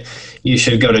think that you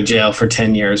should go to jail for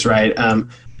 10 years, right?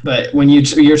 But when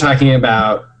you're talking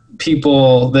about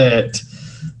people that,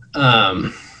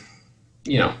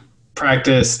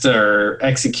 practiced or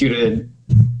executed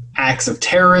acts of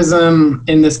terrorism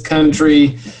in this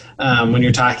country, when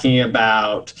you're talking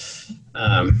about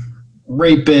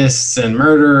rapists and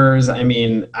murderers, I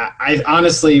mean, I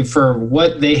honestly, for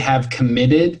what they have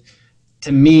committed,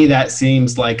 to me, that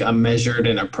seems like a measured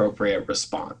and appropriate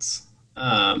response.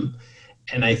 And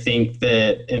I think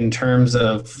that in terms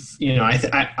of,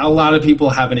 a lot of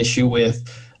people have an issue with,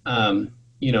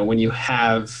 when you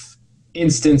have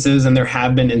instances, and there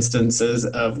have been instances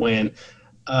of when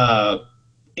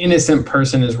innocent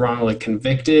person is wrongly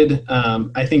convicted.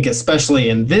 I think especially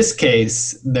in this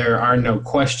case, there are no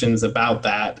questions about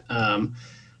that.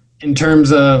 In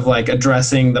terms of like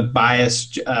addressing the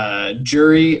biased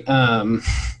jury,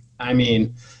 I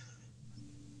mean,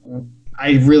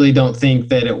 I really don't think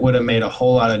that it would have made a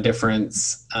whole lot of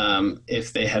difference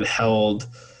if they had held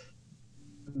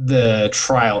the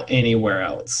trial anywhere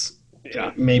else.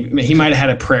 Yeah. Maybe he might have had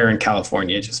a prayer in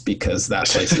California just because that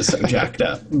place is so jacked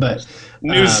up. But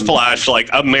newsflash, like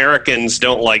Americans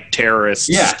don't like terrorists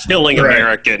killing Right.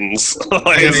 Americans.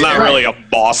 Like, it's not really a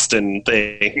Boston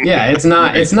thing. yeah, it's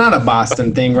not a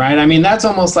Boston thing, right? I mean, that's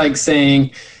almost like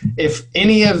saying if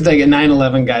any of the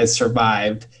 9/11 guys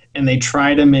survived and they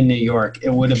tried them in New York,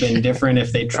 it would have been different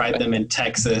if they tried them in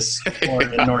Texas or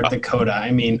in North Dakota.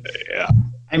 I mean,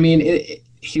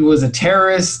 he was a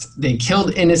terrorist. They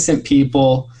killed innocent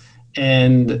people,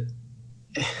 and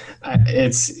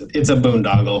it's a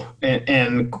boondoggle.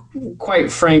 And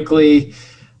quite frankly,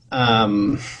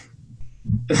 the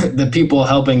people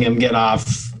helping him get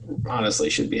off honestly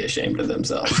should be ashamed of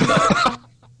themselves. But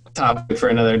topic for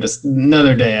another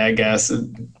day, I guess.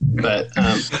 But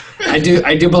I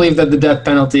do believe that the death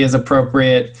penalty is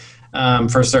appropriate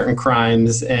for certain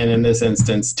crimes, and in this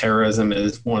instance, terrorism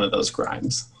is one of those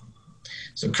crimes.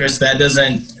 So, Chris, that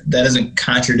doesn't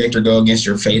contradict or go against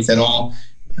your faith at all.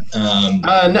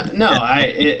 It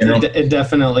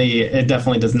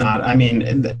definitely does not. I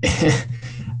mean,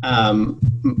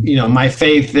 my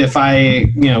faith, if I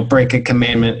break a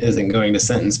commandment, isn't going to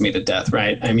sentence me to death,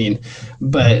 right? I mean,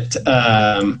 but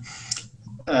our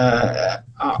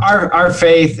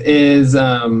faith is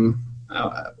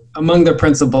among the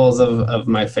principles of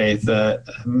my faith. A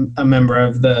member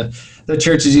of the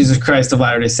Church of Jesus Christ of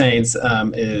Latter-day Saints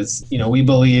is, we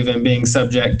believe in being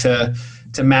subject to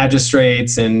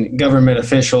magistrates and government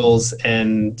officials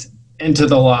and to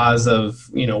the laws of,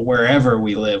 wherever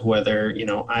we live, whether,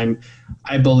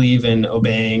 I believe in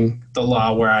obeying the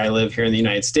law where I live here in the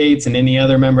United States, and any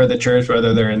other member of the church,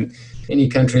 whether they're in any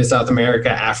country of South America,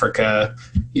 Africa,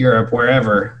 Europe,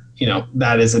 wherever,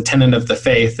 that is a tenet of the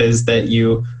faith, is that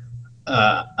you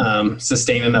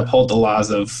sustain and uphold the laws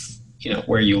of,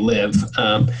 where you live.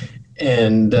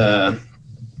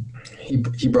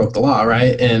 He broke the law,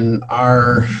 right? And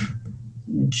our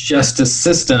justice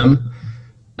system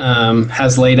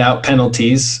has laid out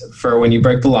penalties for when you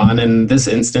break the law. And in this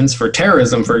instance, for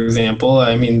terrorism, for example,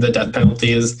 I mean, the death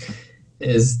penalty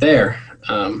is there.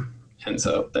 And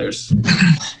so there's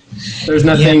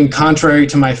nothing contrary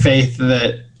to my faith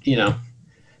that,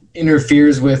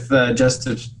 interferes with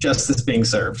justice being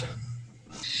served.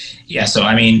 Yeah. So,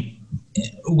 I mean,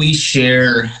 we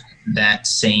share that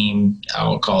same,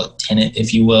 I'll call it tenet,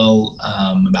 if you will,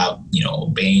 about,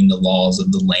 obeying the laws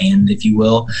of the land, if you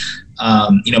will.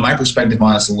 My perspective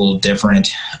on it's a little different.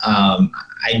 I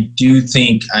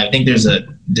think there's a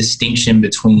distinction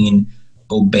between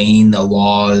obeying the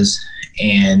laws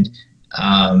and,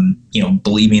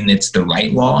 believing it's the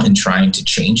right law and trying to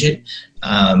change it.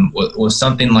 With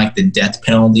something like the death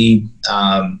penalty,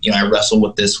 I wrestle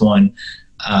with this one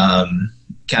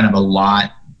kind of a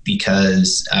lot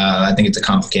because I think it's a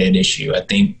complicated issue. I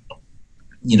think,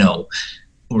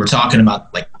 we're talking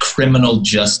about like criminal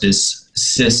justice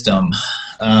system.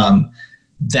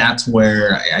 That's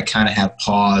where I kind of have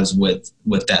pause with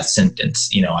that sentence.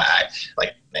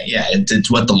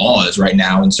 It's what the law is right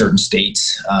now in certain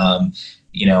states.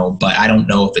 But I don't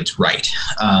know if it's right.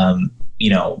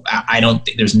 I don't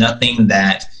think there's nothing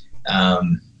that,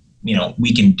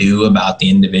 we can do about the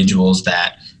individuals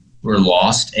that were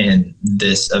lost in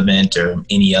this event or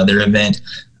any other event.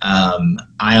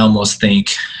 I almost think,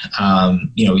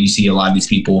 you see a lot of these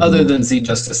people other than see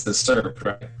justice is served,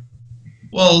 right?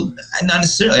 Well, not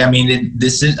necessarily. I mean,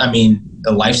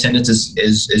 a life sentence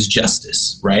is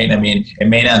justice, right? I mean, it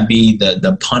may not be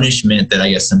the punishment that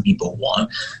I guess some people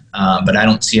want, but I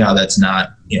don't see how that's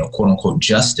not, quote unquote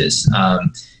justice.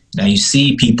 Now you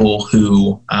see people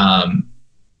who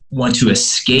want to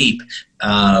escape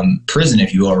prison,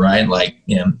 if you will, right? Like,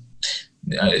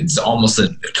 it's almost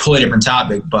a totally different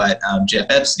topic, but Jeff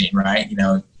Epstein, right?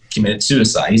 Committed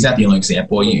suicide. He's not the only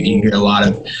example. You hear a lot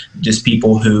of just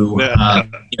people who,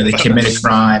 they commit a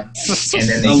crime and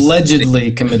then they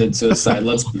allegedly committed suicide.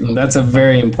 That's a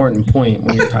very important point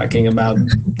when you're talking about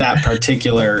that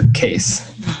particular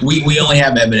case. We only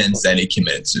have evidence that he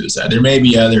committed suicide. There may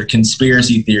be other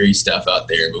conspiracy theory stuff out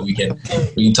there, but we can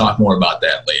talk more about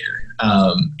that later.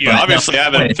 You obviously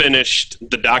haven't finished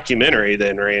the documentary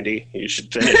then, Randy. You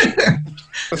should finish it.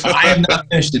 I have not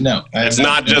finished it, no. It's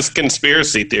not just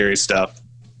conspiracy theory stuff.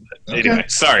 Okay. Anyway,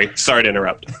 sorry to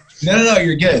interrupt. No,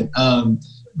 you're good.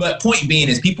 But point being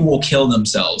is people will kill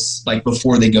themselves like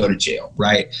before they go to jail,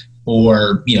 right?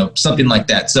 Or, something like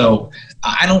that. So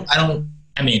I don't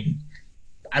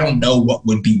know what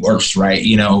would be worse, right?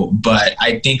 But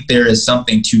I think there is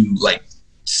something to like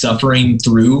suffering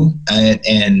through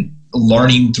and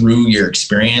learning through your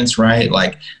experience, right?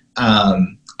 Like,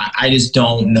 I just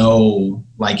don't know,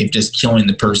 like, if just killing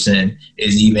the person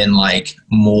is even like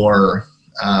more,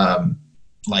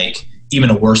 like even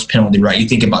a worse penalty, right? You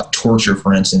think about torture,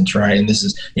 for instance, right? And this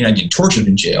is, you're not getting tortured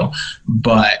in jail,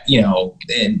 but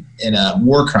in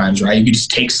war crimes, right? You could just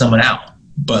take someone out,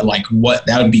 but like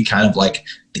that would be kind of like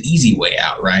the easy way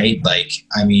out, right? Like,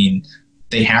 I mean,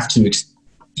 they have to,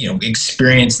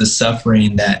 experience the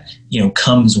suffering that,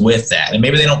 comes with that. And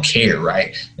maybe they don't care,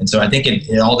 right? And so I think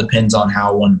it all depends on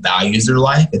how one values their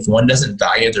life. If one doesn't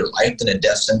value their life, then a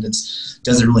death sentence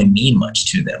doesn't really mean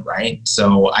much to them, right?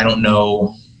 So I don't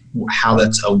know how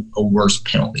that's a worse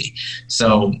penalty.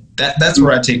 So that's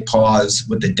where I take pause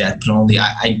with the death penalty.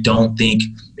 I don't think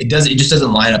it just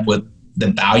doesn't line up with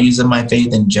the values of my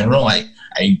faith in general. I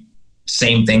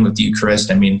same thing with you,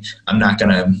 Chris. I mean, I'm not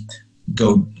going to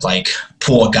go like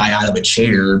pull a guy out of a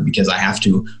chair because I have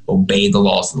to obey the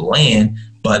laws of the land,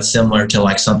 but similar to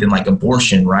like something like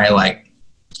abortion, right? Like,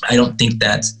 I don't think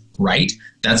that's right.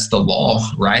 That's the law,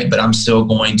 right? But I'm still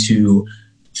going to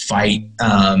fight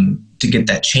to get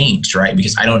that changed, right?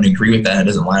 Because I don't agree with that. It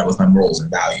doesn't line up with my morals and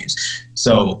values.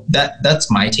 So that's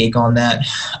my take on that,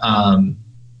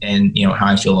 and how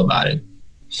I feel about it.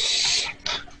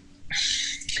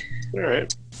 All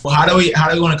right. Well, how do we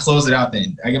want to close it out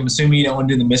then? I'm assuming you don't want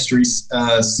to do the mystery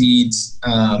seeds.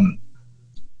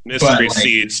 Mystery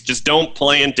seeds. Just don't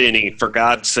plant any, for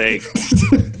God's sake.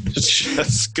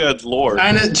 Just good Lord.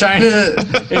 China,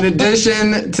 in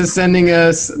addition to sending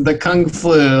us the Kung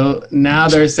Flu, now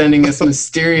they're sending us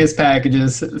mysterious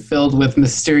packages filled with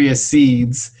mysterious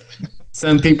seeds.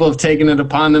 Some people have taken it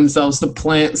upon themselves to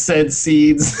plant said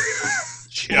seeds.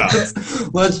 Yeah.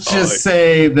 Let's just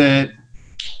say that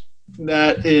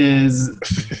is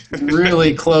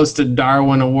really close to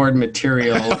Darwin Award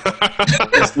material,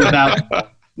 just without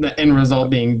the end result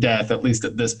being death, at least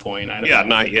at this point. I don't know.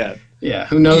 Not yet. Yeah,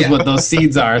 who knows what those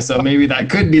seeds are, so maybe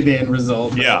that could be the end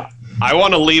result. Yeah, I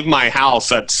want to leave my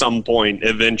house at some point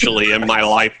eventually in my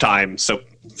lifetime, so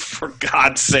for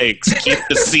God's sakes, keep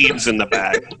the seeds in the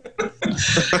bag.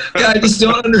 Yeah, I just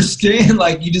don't understand.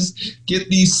 Like, you just get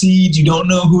these seeds, you don't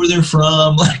know who they're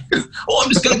from. Like, I'm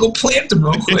just going to go plant them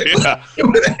real quick.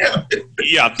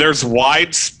 Yeah, there's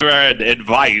widespread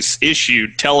advice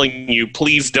issued telling you,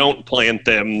 please don't plant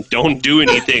them, don't do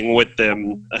anything with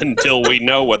them until we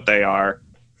know what they are.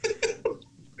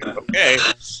 Okay.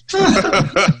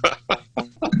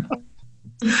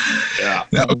 Yeah.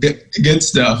 No, good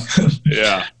stuff.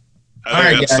 Yeah.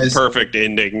 I think that's the perfect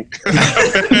ending.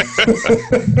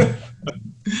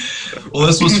 Well,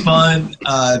 this was fun.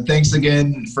 Thanks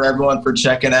again for everyone for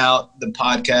checking out the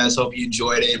podcast. Hope you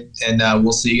enjoyed it, and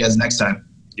we'll see you guys next time.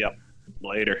 Yep.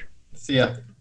 Later. See ya.